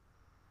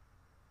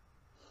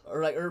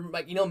 Or like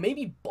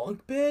maybe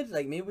bunk beds.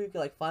 Like maybe we could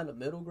like find a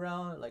middle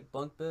ground, like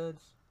bunk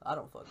beds. I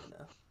don't fucking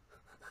know.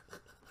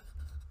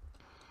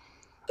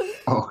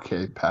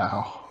 Okay,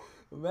 pal.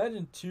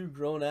 Imagine two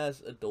grown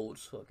ass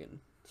adults fucking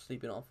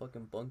sleeping on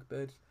fucking bunk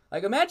beds.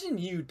 Like imagine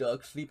you,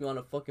 Duck, sleeping on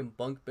a fucking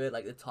bunk bed,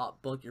 like the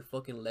top bunk, your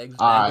fucking legs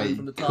dangling I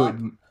from the top.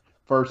 couldn't.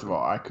 First of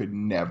all, I could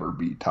never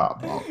be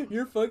top bunk.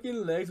 Your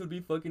fucking legs would be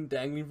fucking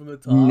dangling from the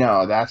top.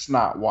 No, that's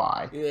not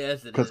why.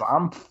 Yes, it Because is.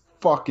 I'm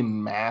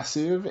fucking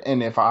massive,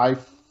 and if I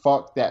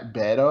fuck that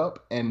bed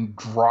up and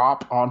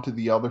drop onto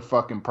the other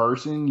fucking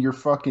person, you're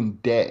fucking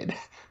dead.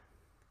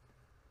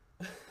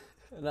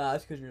 Nah,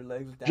 it's because your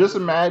legs Just dangling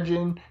from the top.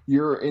 imagine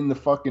you're in the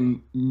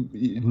fucking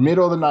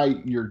middle of the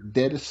night, you're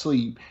dead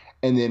asleep,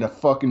 and then a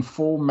fucking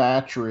full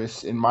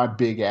mattress and my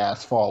big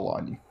ass fall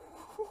on you.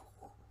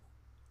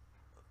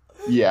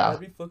 Yeah. That'd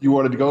be You fucking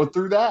wanted to go great.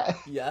 through that?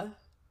 Yeah.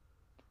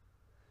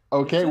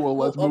 It's Okay, just well,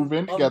 let's move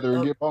in together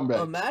and get bunk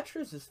a beds.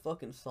 mattress is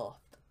fucking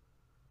soft.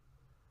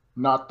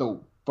 Not the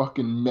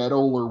fucking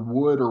metal or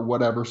wood or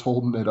whatever's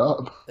holding it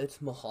up.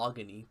 It's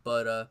mahogany,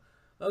 but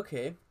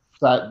okay.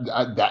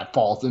 That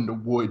falls into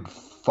wood,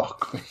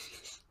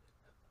 fuckface.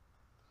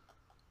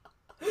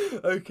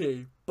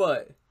 Okay,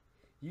 but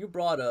you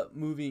brought up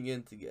moving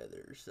in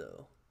together,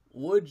 so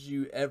would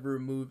you ever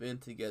move in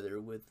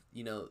together with,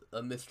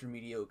 a Mr.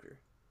 Mediocre?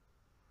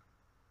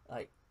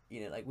 Like,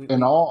 like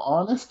In all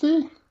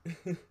honesty,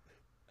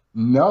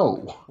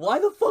 no. Why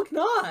the fuck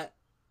not?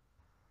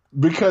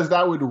 Because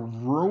that would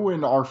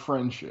ruin our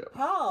friendship.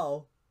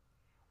 How?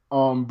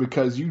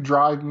 Because you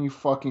drive me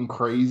fucking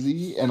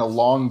crazy, and a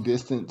long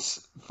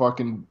distance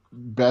fucking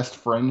best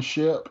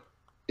friendship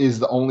is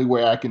the only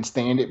way I can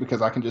stand it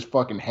because I can just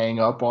fucking hang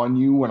up on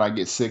you when I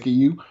get sick of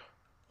you.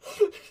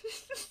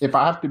 If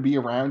I have to be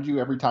around you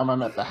every time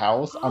I'm at the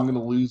house, I'm how,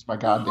 gonna lose my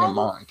but how goddamn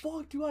the mind.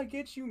 fuck do I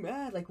get you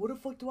mad? Like, what the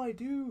fuck do I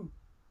do?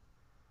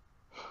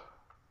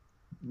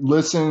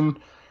 Listen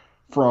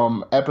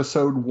from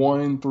episode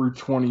 1 through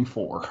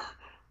 24.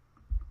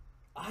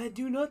 I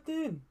do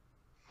nothing.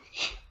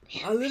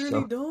 I You're literally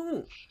so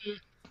don't.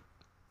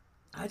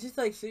 I just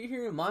like sit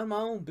here and mind my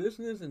own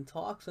business and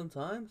talk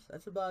sometimes.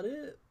 That's about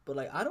it. But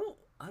like I don't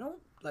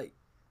like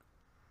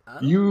I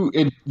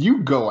don't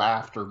you go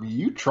after me.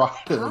 You try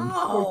to annoy me.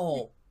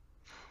 how?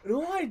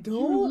 No, I You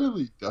don't.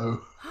 really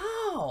do.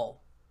 How?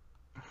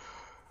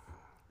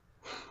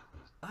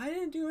 I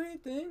didn't do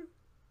anything.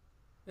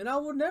 And I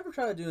would never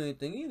try to do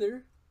anything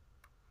either.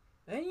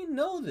 And you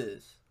know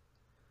this.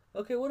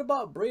 Okay, what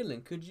about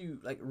Braylon? Could you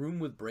like room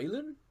with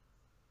Braylon?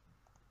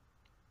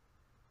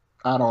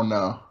 I don't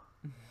know.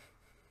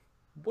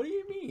 What do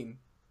you mean?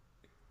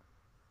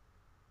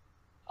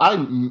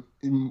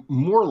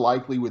 more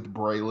likely with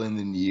Braylon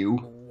than you.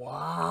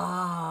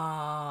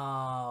 Wow.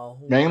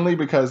 Mainly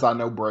because I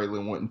know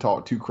Braylon wouldn't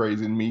talk too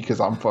crazy to me because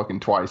I'm fucking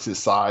twice his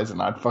size,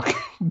 and I'd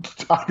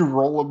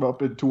roll him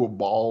up into a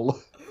ball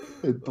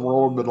and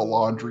throw him in a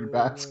laundry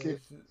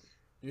basket.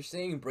 You're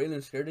saying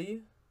Braylon's scared of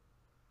you?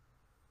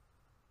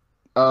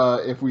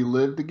 If we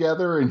lived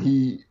together and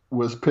he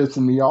was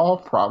pissing me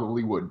off,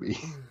 probably would be.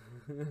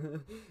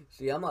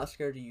 See, I'm not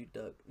scared of you,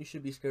 Doug. You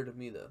should be scared of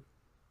me, though.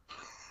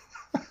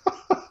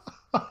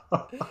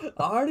 I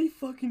already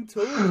fucking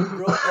told you,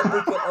 bro.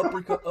 Uppercut,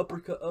 uppercut,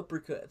 uppercut,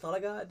 uppercut. That's all I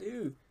gotta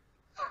do.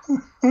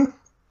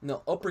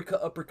 No,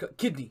 uppercut, uppercut,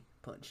 kidney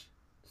punch.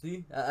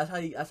 See, that's how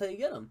you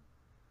get him.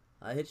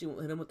 I hit him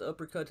with the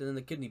uppercut and then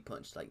the kidney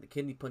punch. Like the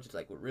kidney punch is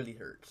like what really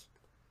hurts.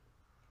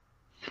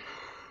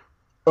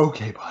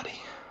 Okay, buddy.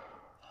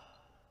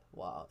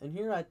 Wow. And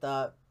here I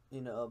thought,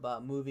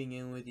 about moving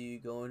in with you,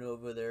 going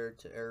over there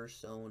to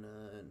Arizona,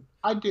 and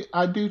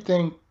I do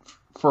think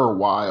for a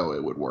while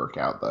it would work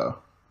out though.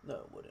 no,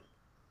 it wouldn't.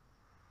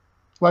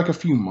 Like a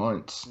few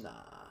months. Nah,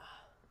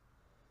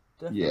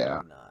 definitely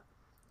Yeah. not.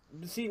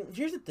 See,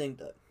 here's the thing,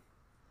 Doug.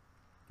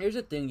 Here's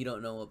the thing you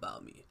don't know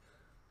about me,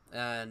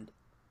 and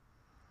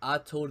I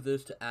told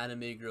this to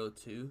Anime Girl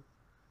too.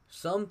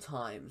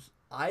 Sometimes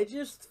I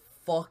just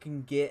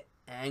fucking get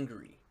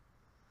angry,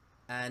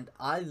 and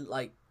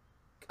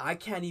I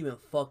can't even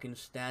fucking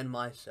stand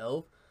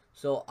myself,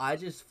 so I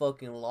just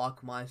fucking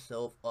lock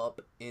myself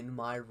up in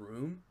my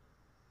room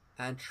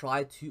and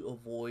try to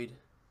avoid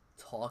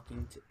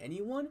talking to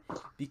anyone,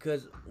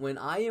 because when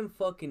I am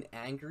fucking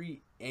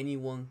angry,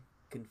 anyone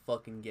can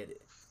fucking get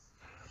it.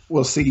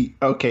 Well, see,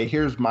 okay,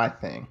 here's my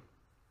thing,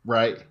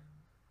 right?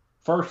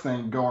 First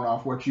thing, going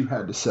off what you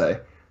had to say.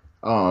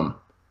 Um,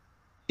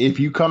 if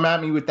you come at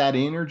me with that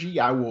energy,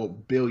 I will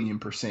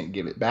 1,000,000,000%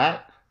 give it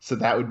back. So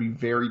that would be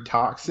very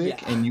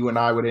toxic, Yeah. and you and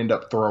I would end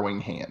up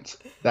throwing hands.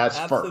 That's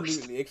Absolutely,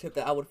 first, except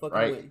that I would fucking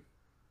right? win.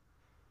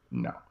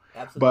 No.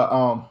 Absolutely.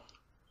 But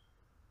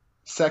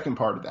second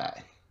part of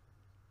that,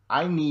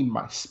 I need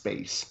my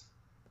space.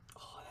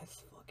 Oh, that's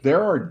fucking.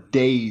 There are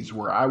days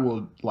where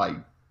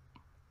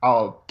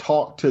I'll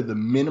talk to the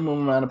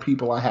minimum amount of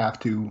people I have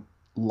to,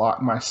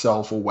 lock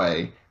myself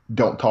away,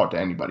 don't talk to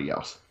anybody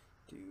else.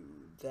 Dude,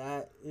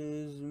 that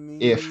is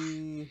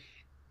me.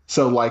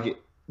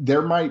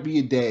 There might be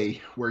a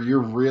day where you're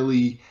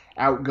really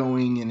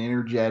outgoing and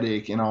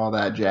energetic and all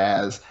that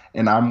jazz,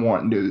 and I'm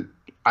wanting to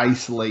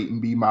isolate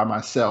and be by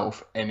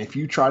myself. And if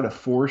you try to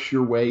force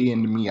your way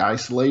into me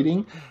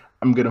isolating,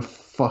 I'm gonna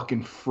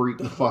fucking freak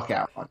the fuck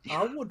out on you.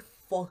 I would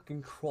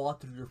fucking crawl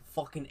through your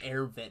fucking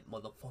air vent,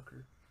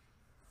 motherfucker.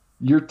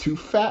 You're too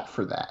fat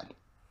for that,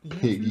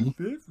 piggy. You're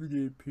too fat for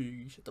that,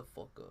 piggy. Shut the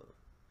fuck up.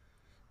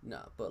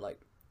 Nah, but like,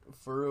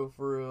 for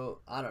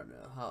real, I don't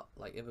know how,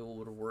 like, if it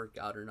would work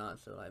out or not.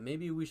 So like,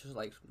 maybe we should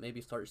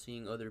maybe start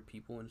seeing other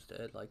people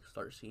instead. Like,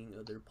 start seeing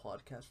other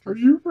podcasters. Are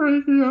you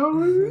freaking out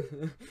with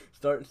me?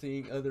 Start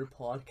seeing other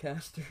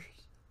podcasters.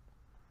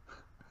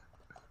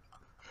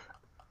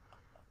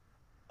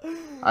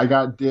 I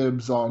got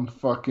dibs on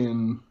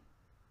fucking.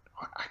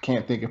 I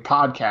can't think of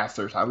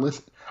podcasters.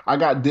 I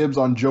got dibs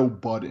on Joe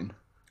Budden.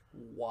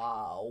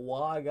 Wow.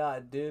 Well, I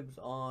got dibs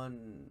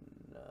on.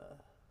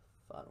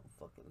 I don't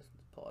fucking listen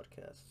to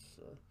podcasts.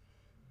 So.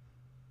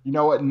 You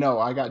know what? No,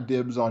 I got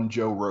dibs on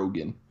Joe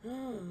Rogan.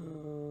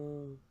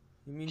 You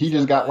mean He Joe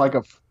just got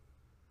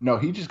Budden?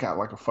 he just got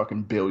like a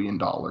fucking $1 billion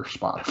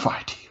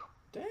Spotify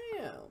deal.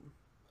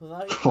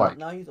 Damn. So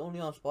now he's only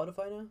on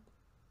Spotify now?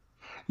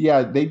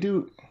 Yeah, they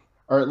do,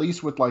 or at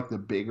least with like the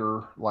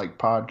bigger like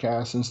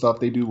podcasts and stuff,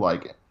 they do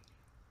like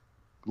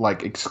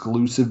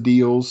exclusive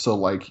deals. So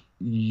like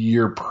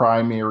your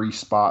primary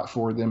spot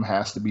for them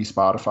has to be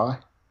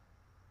Spotify.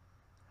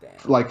 Damn.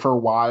 Like for a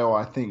while,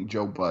 I think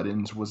Joe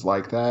Budden's was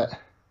like that,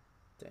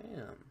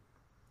 Damn.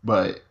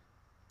 but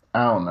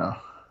I don't know.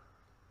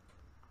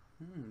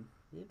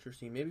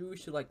 Interesting. Maybe we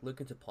should look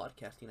into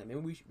podcasting. Like, maybe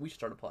we should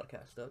start a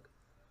podcast, Doug.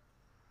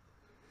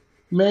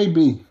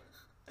 Maybe.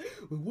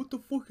 What the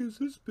fuck has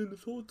this been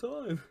this whole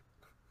time?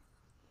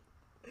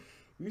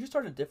 We should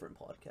start a different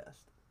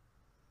podcast.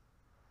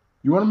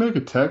 You want to make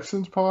a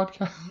Texans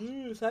podcast?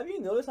 Yes. Have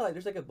you noticed how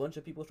there's a bunch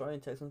of people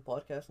starting Texans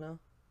podcasts now?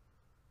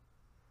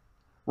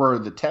 Where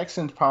the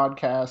Texans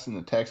podcast and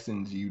the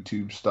Texans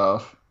YouTube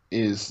stuff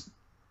is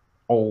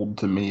old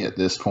to me at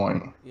this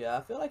point. Yeah,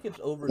 I feel like it's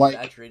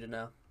oversaturated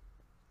now.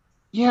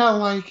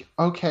 Yeah,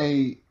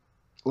 okay,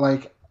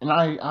 and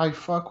I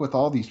fuck with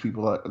all these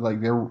people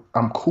that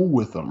I'm cool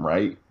with them,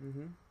 right?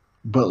 Mm-hmm.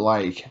 But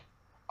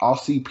I'll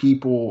see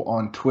people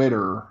on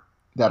Twitter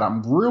that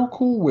I'm real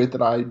cool with,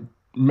 that I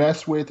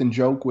mess with and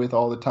joke with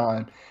all the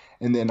time,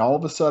 and then all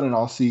of a sudden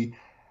I'll see,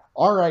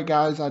 all right,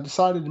 guys, I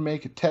decided to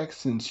make a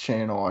Texans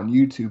channel on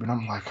YouTube, and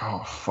I'm like,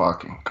 oh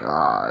fucking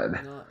god.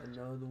 Not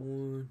another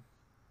one.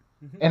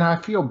 And I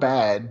feel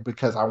bad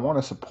because I want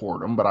to support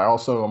them, but I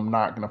also am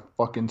not going to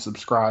fucking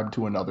subscribe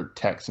to another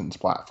Texans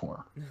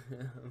platform.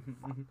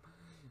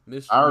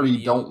 Mr. I already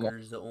Mediocre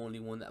is the only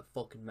one that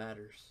fucking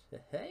matters.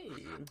 Hey.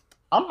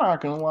 I'm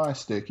not going to lie,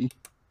 Sticky.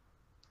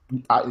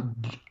 I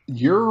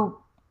you're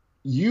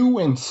you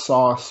and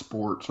Saw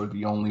Sports are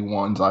the only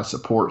ones I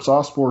support.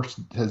 Saw Sports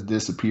has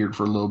disappeared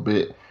for a little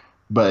bit,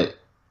 but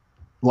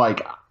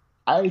like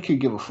I could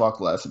give a fuck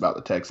less about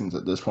the Texans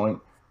at this point.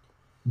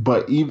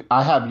 But even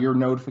I have your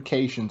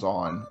notifications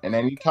on, Oh and my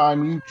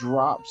anytime you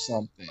drop god!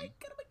 Oh my something,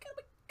 god! Oh my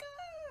god!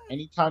 Oh my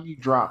anytime you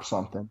drop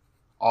something,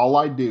 all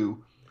I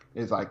do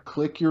is I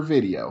click your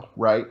video,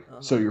 right? god!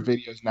 Uh So huh. your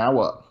video is now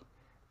up.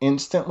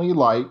 Instantly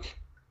like,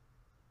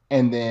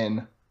 and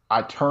then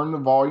I turn the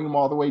volume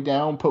all the way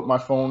down, put my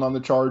phone on the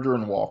charger,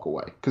 and walk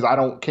away because I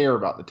don't care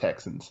about the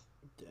Texans.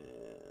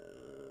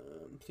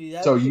 Damn. See,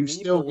 that'd So be you me,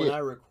 still but when get, I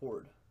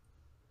record.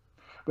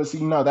 but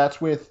see, no, that's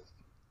with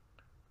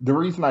the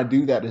reason I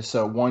do that is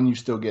so one, you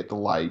still get the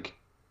like,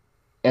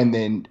 and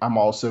then I'm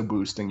also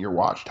boosting your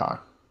watch time.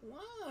 Wow,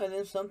 and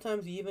then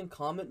sometimes you even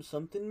comment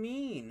something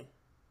mean.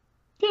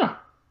 Yeah.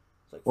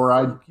 It's like, Or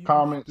I fuck you,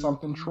 comment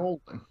something Sticky.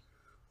 trolling.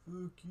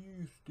 Fuck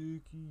you,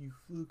 Sticky, you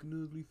fucking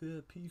ugly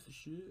fat piece of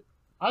shit.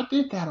 I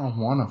did that on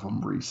one of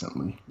them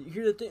recently.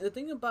 Here, the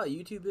thing about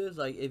YouTube is,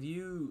 like, if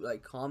you,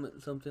 like,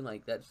 comment something,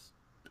 like, that's,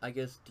 I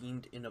guess,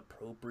 deemed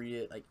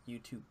inappropriate, like,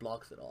 YouTube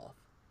blocks it off.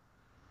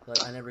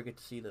 Like, I never get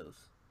to see those.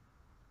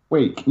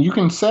 Wait, you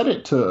can set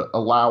it to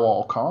allow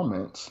all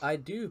comments. I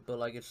do, but,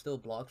 like, it still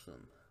blocks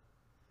them.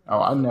 And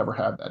Oh, it's I so, never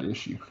had that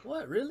issue.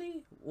 what,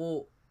 really?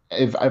 Well,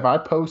 If I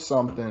post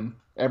something,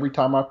 every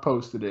time I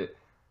posted it,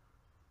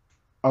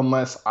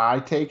 unless I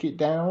take it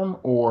down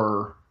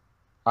or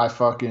I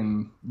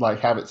fucking like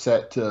have it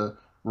set to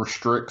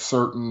restrict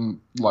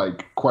certain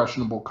like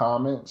questionable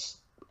comments,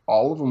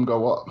 all of them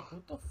go up.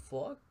 what the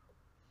fuck?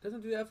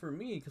 Doesn't do that for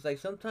me, because, like,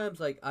 sometimes,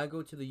 like, I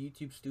go to the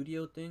YouTube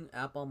Studio thing,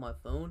 app on my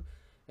phone,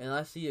 and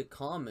I see a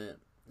comment,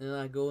 and then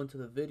I go into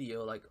the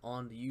video, like,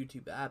 on the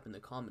YouTube app, and the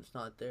comment's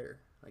not there.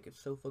 Like, it's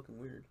so fucking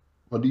weird.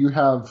 But do you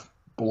have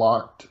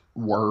blocked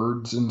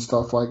words and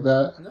stuff like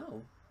that?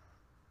 No,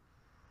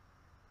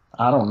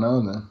 I don't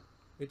know then,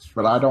 it's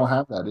but I don't racist.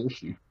 have that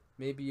issue.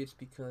 Maybe it's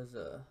because,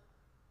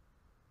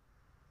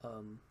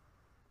 um,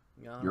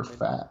 yeah, I don't You're know, maybe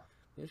fat.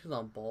 it's because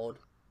I'm bald.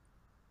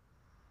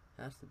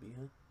 Has to be,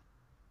 huh?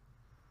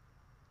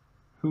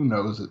 Who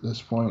knows at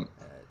this point?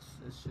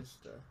 It's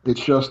just,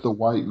 It's just the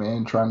white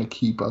man trying to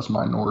keep us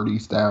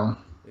minorities down.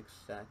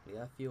 exactly.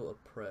 I feel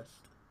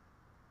oppressed.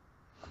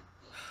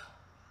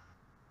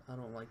 I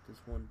don't like this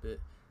one bit.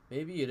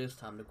 Maybe it is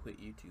time to quit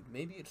YouTube.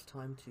 Maybe it's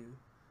time to,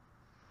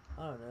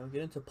 I don't know,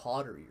 get into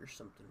pottery or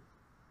something.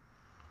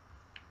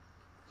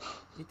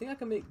 You think I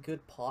can make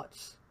good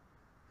pots?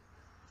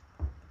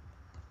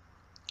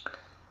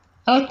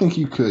 I think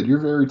you could. You're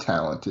very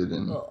talented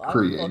and Oh, I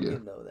creative.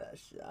 fucking know that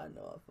shit. I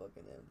know I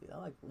fucking am, dude.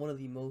 I'm like one of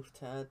the most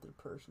talented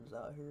persons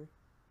out here.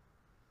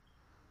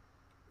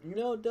 You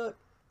know, Duck,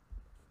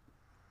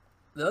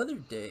 the other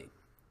day,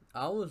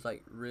 I was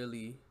like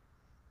really,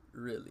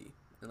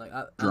 and like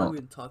I'm Drunk.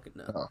 even talking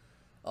now. Oh,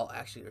 Oh,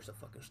 actually, there's a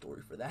fucking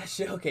story for that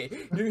shit. Okay,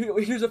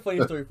 here's a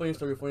funny story. Funny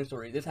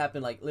story. This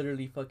happened like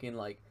literally fucking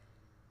like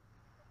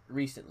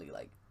recently.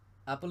 Like,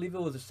 I believe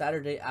it was a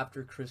Saturday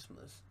after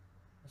Christmas.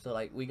 So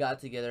like we got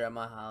together at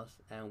my house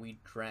and we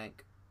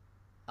drank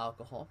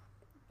alcohol,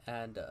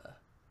 and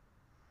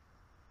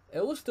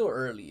it was still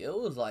early. It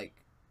was like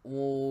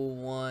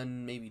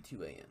 1 maybe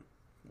 2 a.m.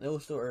 It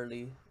was still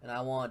early, and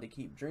I wanted to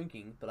keep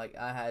drinking, but like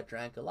I had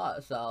drank a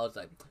lot, so I was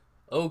like,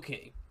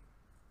 okay,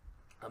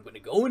 I'm gonna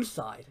go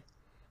inside.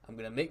 I'm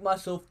gonna make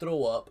myself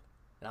throw up,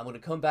 and I'm gonna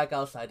come back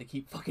outside to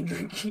keep fucking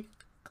drinking.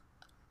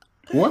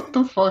 what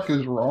the fuck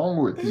is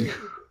wrong with you?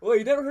 Well,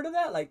 you never heard of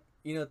that? Like,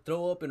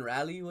 throw up and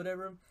rally,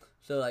 whatever.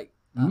 So like,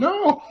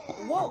 No.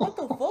 what? What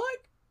the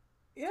fuck?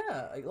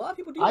 Yeah, like, a lot of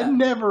people do I that.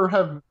 never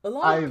have. A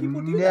lot of I've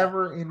people do that.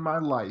 never in my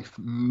life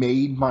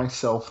made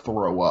myself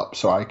throw up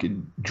so I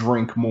could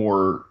drink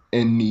more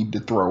and need to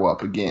throw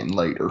up again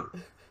later.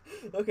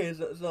 Okay,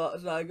 so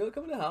I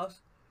come in the house,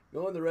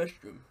 go in the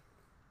restroom,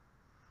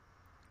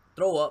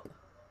 throw up,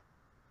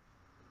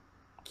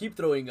 keep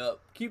throwing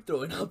up,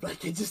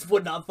 like it just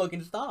would not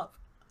fucking stop.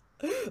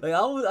 Like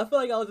I feel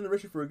like I was in the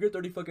restroom for a good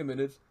 30 fucking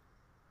minutes,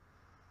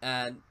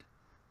 and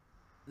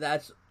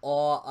that's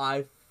all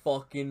I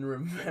fucking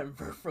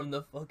remember from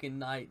the fucking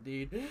night,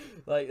 dude.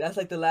 Like that's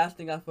like the last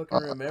thing I fucking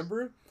Uh,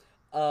 remember.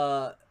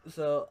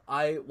 So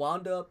I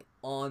wound up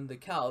on the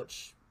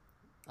couch.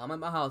 I'm at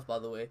my house, by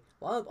the way.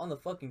 Wound up on the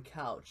fucking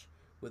couch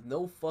with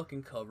no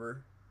fucking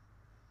cover,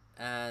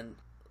 and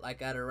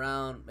like at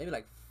around maybe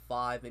like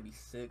 5, maybe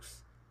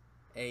 6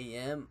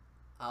 a.m.,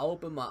 I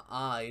open my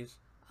eyes.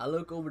 I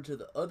look over to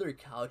the other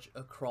couch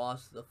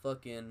across the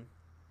fucking,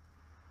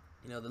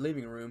 the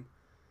living room,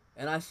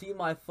 and I see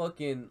my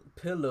fucking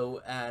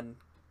pillow and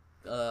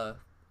uh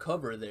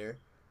cover there.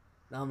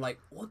 And I'm like,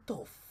 what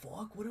the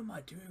fuck? What am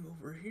I doing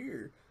over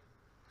here?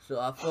 So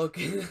I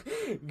fucking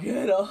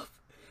get up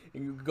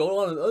and go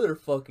on the other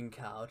fucking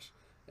couch.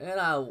 And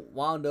I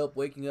wound up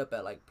waking up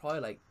at like probably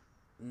like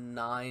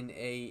 9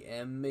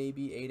 a.m.,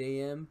 maybe 8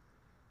 a.m.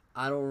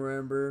 I don't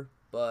remember,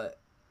 but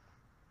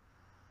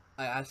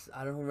I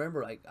don't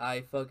remember. Like,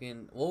 I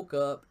fucking woke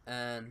up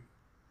and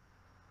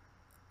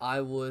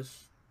I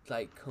was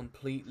like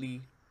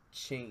completely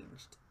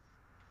changed.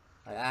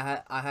 Like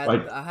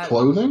Like I had,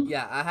 clothing?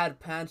 yeah, I had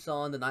pants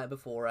on the night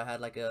before. I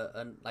had like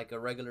a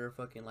regular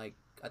fucking like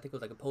I think it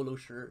was like a polo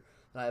shirt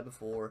the night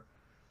before,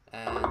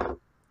 and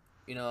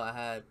I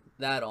had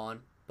that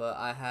on. But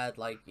I had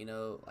like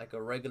like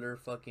a regular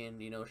fucking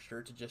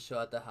shirt to just show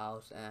at the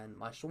house and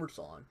my shorts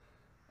on.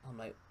 I'm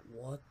like,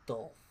 what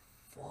the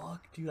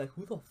fuck, dude? Like,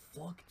 who the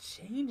fuck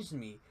changed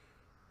me?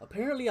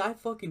 Apparently, I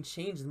fucking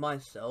changed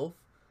myself,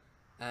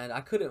 and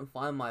I couldn't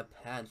find my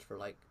pants for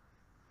like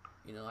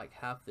like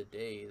half the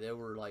day. They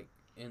were like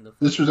in the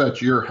This was fucking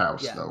at your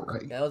house yeah, though,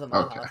 right? yeah. That was at my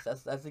Okay.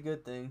 house. That's a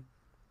good thing.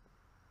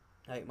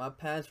 Like my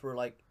pants were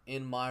like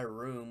in my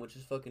room, which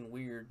is fucking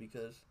weird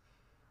because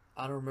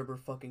I don't remember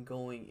fucking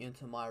going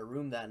into my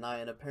room that night.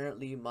 And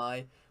apparently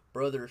my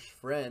brother's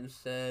friend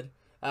said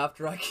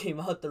after I came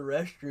out the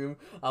restroom,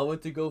 I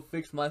went to go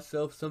fix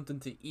myself something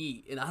to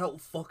eat, and I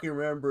don't fucking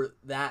remember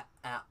that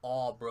at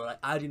all, bro. Like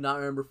I do not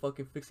remember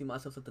fucking fixing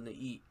myself something to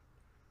eat.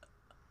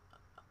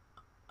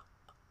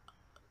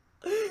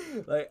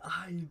 like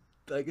I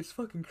like it's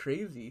fucking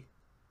crazy.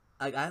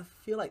 Like I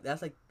feel like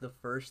that's like the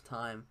first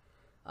time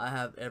I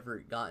have ever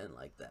gotten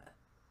like that.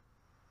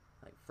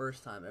 Like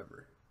first time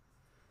ever.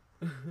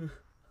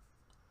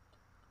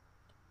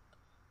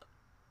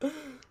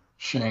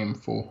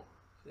 Shameful.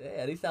 Yeah,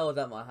 at least I was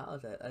at my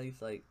house. At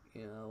least like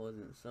I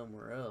wasn't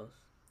somewhere else.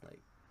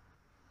 Like,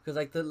 cause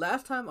like the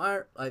last time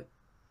I like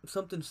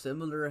something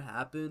similar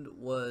happened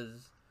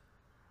was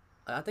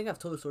I think I've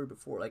told the story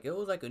before. Like it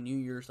was like a New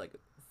Year's like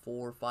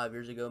 4 or 5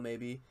 years ago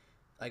maybe.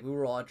 Like we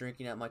were all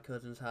drinking at my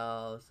cousin's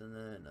house, and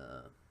then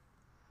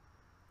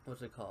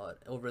what's it called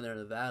over there in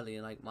the valley,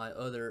 and like my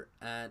other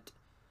aunt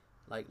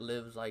like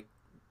lives like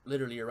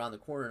literally around the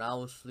corner, and I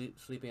was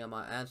sleeping at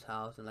my aunt's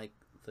house, and like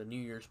the New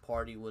Year's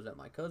party was at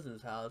my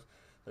cousin's house.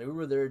 Like we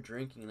were there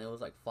drinking, and it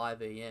was like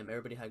 5 a.m.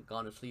 Everybody had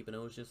gone to sleep, and it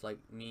was just like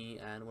me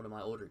and one of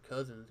my older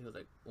cousins. He was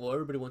like, "Well,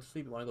 everybody went to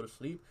sleep. You want to go to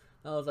sleep?"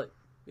 And I was like,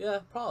 "Yeah,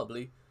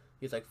 probably."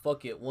 He's like,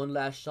 "Fuck it, one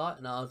last shot,"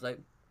 and I was like,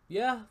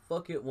 "Yeah,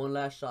 fuck it, one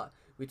last shot."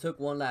 We took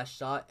one last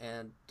shot,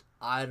 and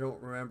I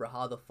don't remember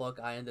how the fuck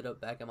I ended up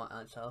back at my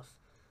aunt's house.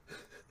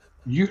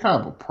 You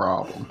have a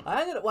problem.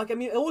 I ended up like I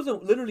mean it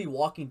wasn't literally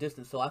walking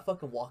distance, so I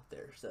fucking walked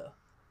there. So,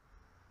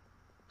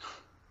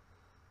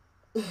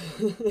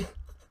 but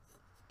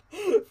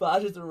I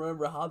just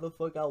remember how the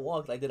fuck I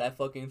walked. Like, did I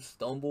fucking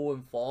stumble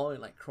and fall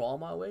and like crawl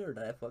my way, or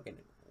did I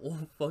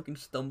fucking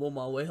stumble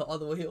my way all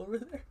the way over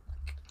there?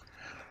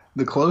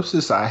 The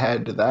closest I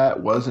had to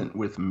that wasn't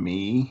with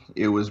me.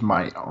 It was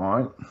my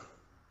aunt.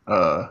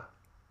 Uh,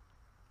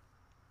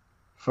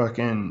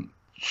 fucking,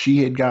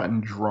 she had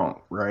gotten drunk,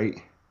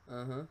 right?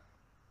 Uh huh.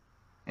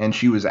 And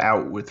she was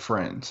out with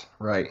friends,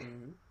 right?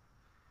 Mhm.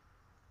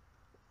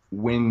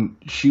 When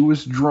she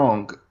was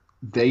drunk,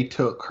 they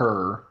took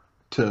her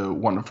to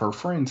one of her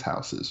friends'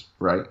 houses,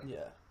 right?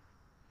 Yeah.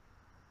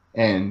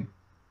 And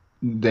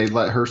they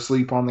let her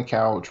sleep on the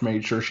couch,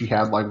 made sure she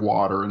had like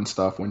water and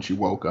stuff when she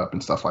woke up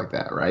and stuff like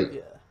that, right?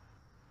 Yeah.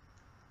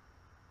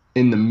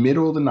 In the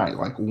middle of the night,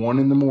 like 1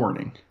 in the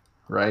morning,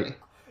 right?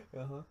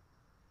 Uh huh.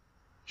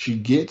 She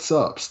gets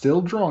up,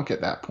 still drunk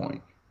at that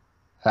point,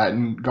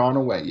 hadn't gone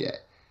away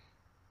yet.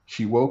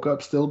 She woke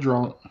up still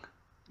drunk,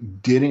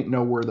 didn't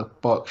know where the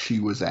fuck she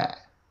was at.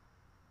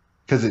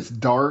 Because it's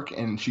dark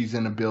and she's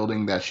in a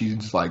building that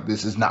she's like,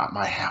 this is not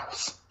my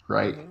house,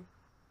 Uh right? huh.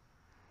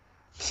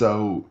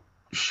 So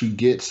she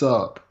gets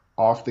up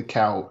off the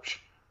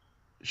couch.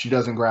 She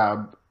doesn't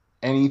grab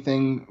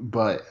anything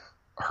but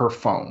her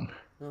phone,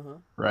 Uh huh.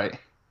 right?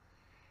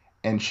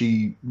 And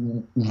she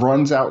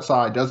runs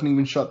outside, doesn't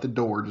even shut the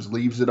door, just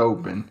leaves it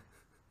open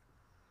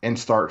and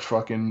starts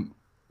fucking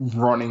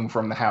running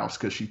from the house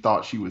because she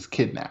thought she was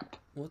kidnapped,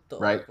 What the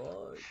right?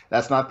 fuck?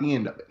 That's not the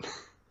end of it.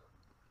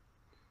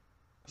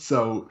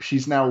 So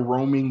she's now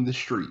roaming the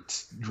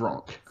streets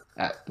drunk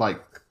at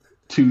like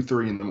 2,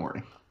 3 in the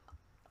morning.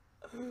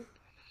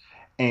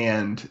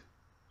 And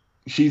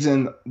she's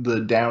in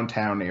the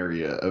downtown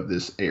area of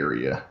this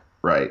area,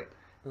 right?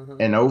 Uh huh.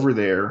 And over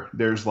there,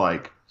 there's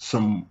like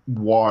some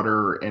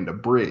water and a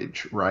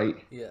bridge, right?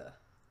 Yeah.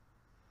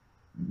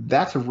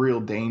 That's a real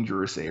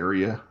dangerous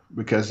area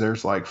because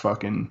there's like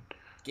fucking,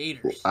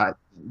 Gators. I,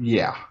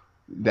 yeah,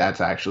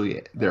 that's actually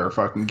it. There are Oh.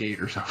 fucking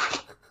gators over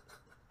there.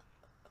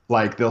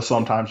 Like they'll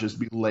sometimes just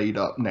be laid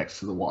up next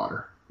to the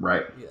water,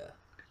 right? Yeah.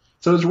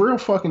 So it's real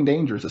fucking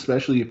dangerous,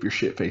 especially if you're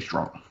shit faced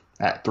drunk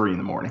at 3 in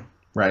the morning,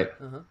 right?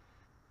 Uh huh.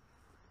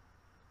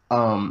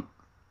 Um,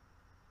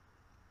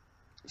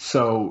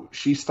 so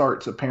she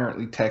starts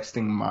apparently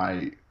texting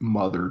my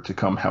mother to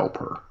come help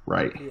her,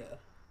 right? Yeah.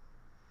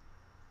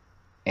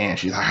 And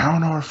she's like, I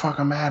don't know where the fuck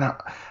I'm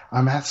at.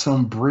 I'm at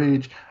some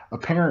bridge.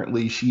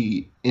 Apparently,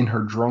 she, in her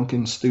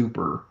drunken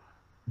stupor,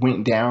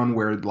 went down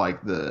where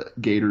like the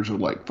gators would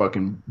like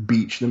fucking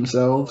beach Oh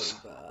themselves,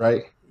 god.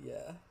 right?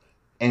 Yeah.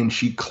 And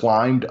she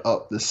climbed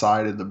up the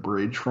side of the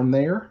bridge from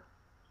there.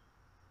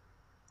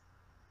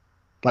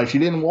 Like she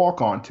didn't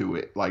walk onto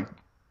it like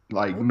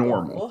What the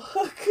normal.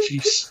 fuck? She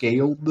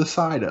scaled the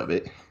side of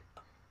it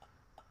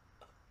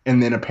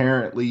And then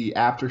apparently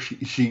after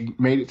she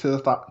made it to the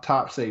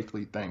top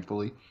safely,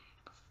 thankfully.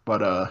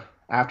 But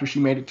after she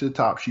made it to the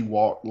top, she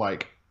walked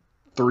like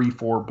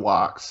 3-4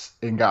 blocks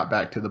and got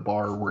back to the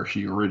bar where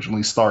she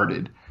originally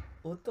started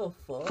What the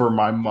for fuck?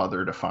 my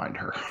mother to find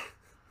her.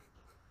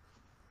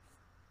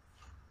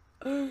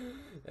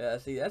 Yeah,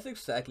 see, that's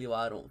exactly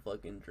why I don't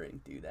fucking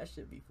drink, dude. That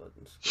should be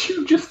fucking You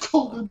scary as just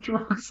told fuck. the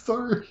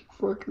drugstore, you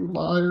fucking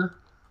liar.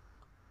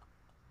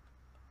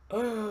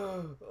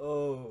 Oh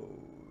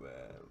man.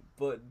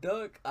 But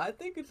Duck, I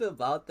think it's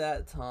about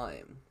that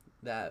time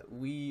that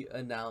we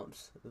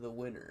announce the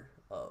winner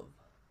of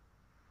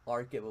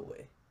our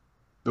giveaway.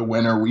 The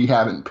winner we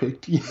haven't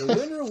picked The yet.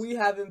 winner we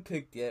haven't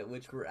picked yet,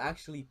 which we're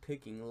actually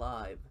picking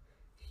live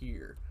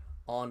here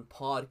on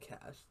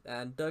podcast.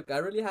 And Duck, I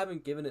really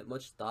haven't given it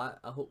much thought.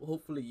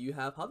 Hopefully you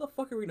have. How the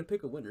fuck are we gonna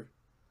pick a winner?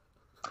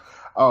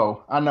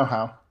 Oh, I know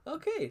how.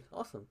 Okay,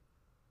 awesome.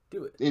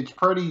 Do it. It's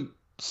pretty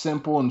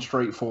simple and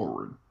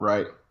straightforward,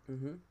 right?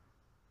 Mm-hmm.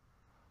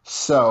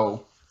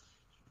 So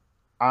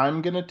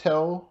I'm gonna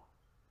tell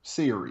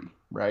Siri,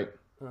 right,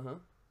 Uh-huh.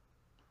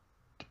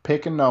 to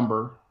pick a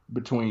number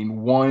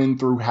between one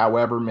through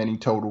however many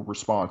total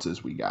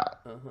responses we got,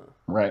 Uh-huh.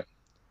 right?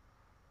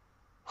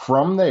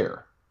 From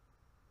there,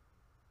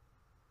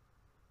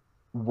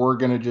 we're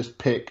gonna just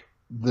pick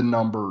the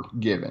number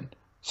given.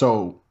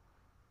 So,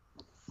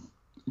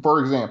 for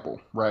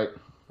example, right,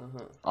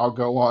 Uh-huh. I'll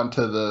go on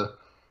to the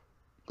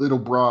Little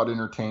Broad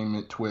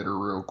Entertainment Twitter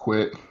real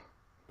quick.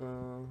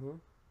 Uh-huh.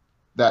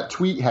 That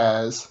tweet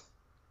has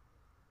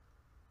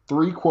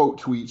 3 quote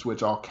tweets,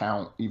 which I'll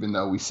count, even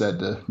though we said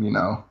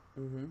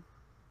Mm-hmm.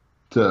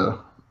 to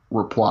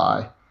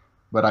reply.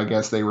 But I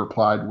guess they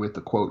replied with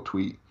the quote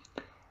tweet.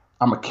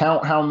 I'm going to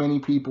count how many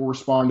people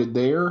responded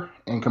there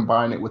and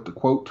combine it with the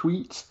quote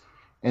tweets.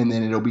 And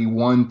then it'll be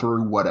one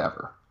through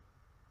whatever.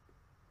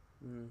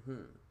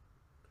 Mm-hmm.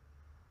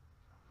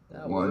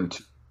 That 1, 2,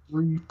 works.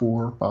 3,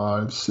 4,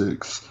 5,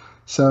 6,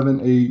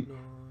 7, 8,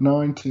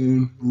 9,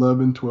 10,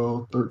 11,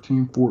 12,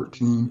 13,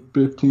 14,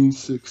 15,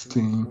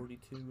 16.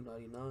 42,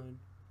 99.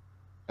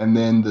 And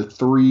then the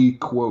 3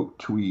 quote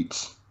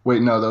tweets.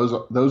 Wait, no,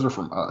 those are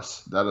from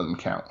us. That doesn't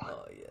count.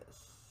 Oh,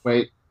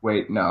 yes.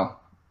 Wait, no.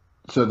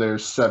 So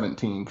there's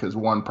 17 because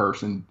one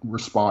person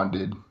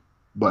responded,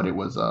 but it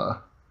was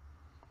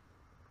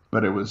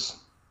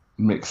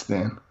mixed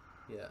in.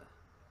 Yeah.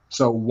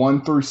 So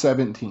 1 through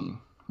 17,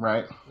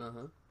 right?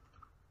 Uh-huh.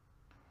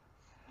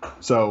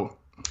 So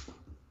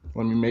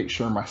let me make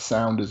sure my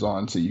sound is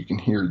on so you can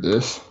hear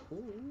this.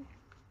 Ooh.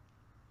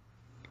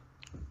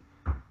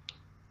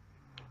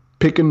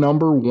 Pick a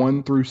number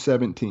 1 through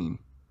 17.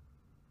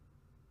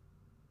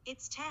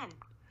 It's 10.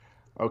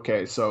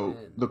 Okay, so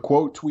 10. the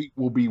quote tweet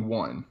will be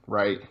 1,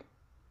 right?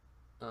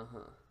 Uh-huh.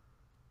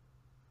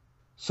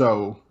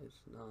 So It's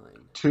 9.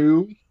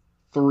 2,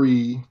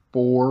 3,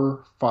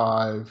 4,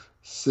 5,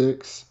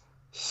 6,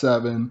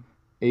 7,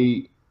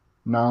 8,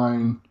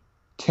 9,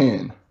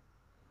 10.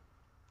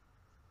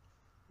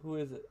 Who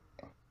is it?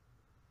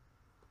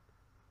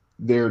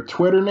 Their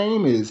Twitter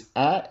name is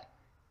at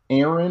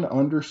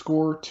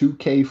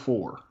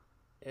Aaron_2K4.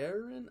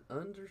 Aaron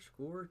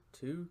underscore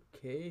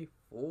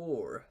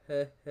 2K4.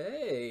 Hey,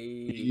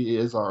 hey. He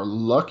is our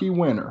lucky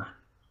winner.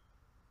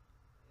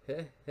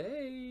 Hey,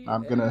 hey.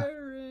 I'm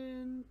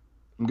Aaron.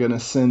 gonna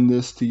send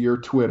this to your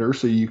Twitter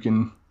so you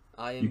can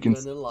I am you can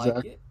gonna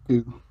like it.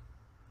 too.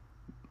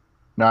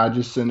 No, I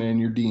just sent it in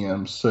your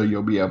DMs so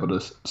you'll be able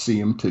to see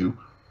him too.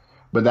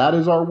 But that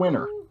is our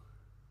winner. Ooh.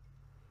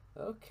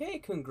 Okay,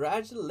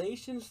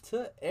 congratulations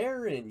to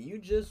Aaron. You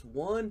just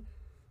won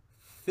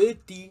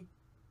 $50,000.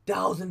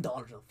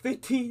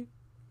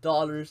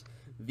 $50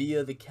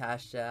 via the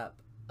Cash App.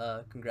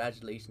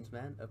 Congratulations,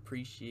 man.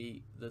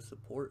 Appreciate the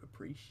support.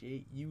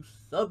 Appreciate you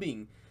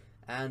subbing.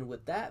 And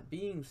with that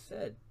being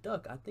said,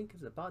 Duck, I think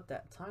it's about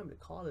that time to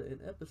call it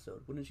an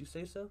episode. Wouldn't you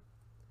say so?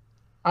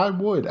 I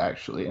would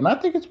actually, and I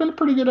think it's been a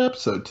pretty good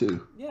episode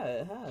too. Yeah,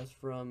 it has.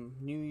 From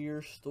New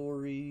Year's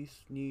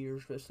stories, New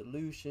Year's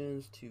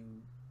resolutions, to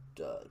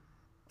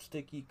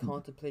Sticky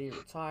contemplating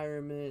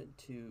retirement,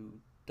 to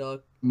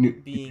Duck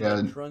being a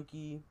Yeah,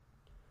 drunkie.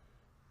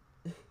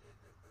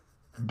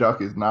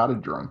 Duck is not a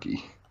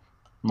drunkie.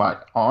 My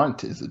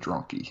aunt is a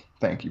drunkie.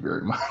 Thank you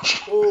very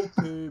much.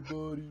 Okay,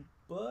 buddy.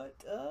 But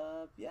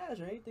yeah, is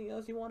there anything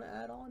else you want to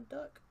add on,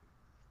 Duck?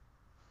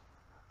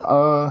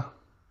 I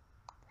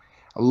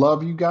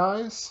love you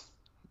guys.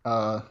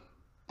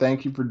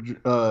 Thank you for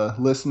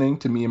listening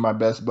to me and my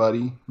best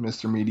buddy,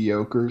 Mr.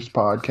 Mediocre's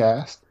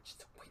podcast.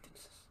 Just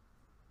acquaintances,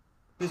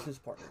 business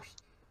partners.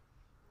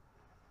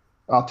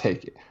 I'll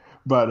take it.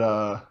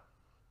 But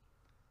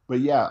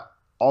yeah,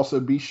 also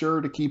be sure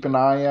to keep an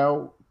eye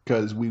out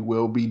because we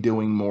will be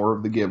doing more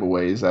of the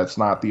giveaways. That's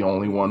not the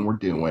only one we're We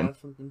doing. have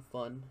something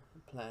fun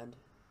planned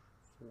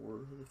for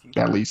the future.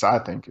 At least I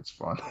think it's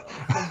fun.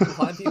 It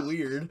might be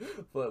weird,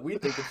 but we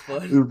think it's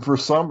fun. For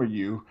some of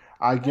you,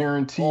 I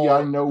guarantee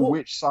I know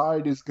which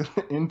side is going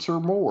to enter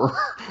more.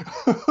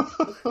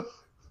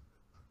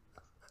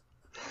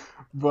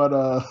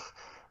 but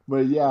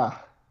yeah.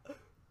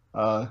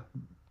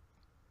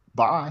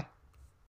 Bye.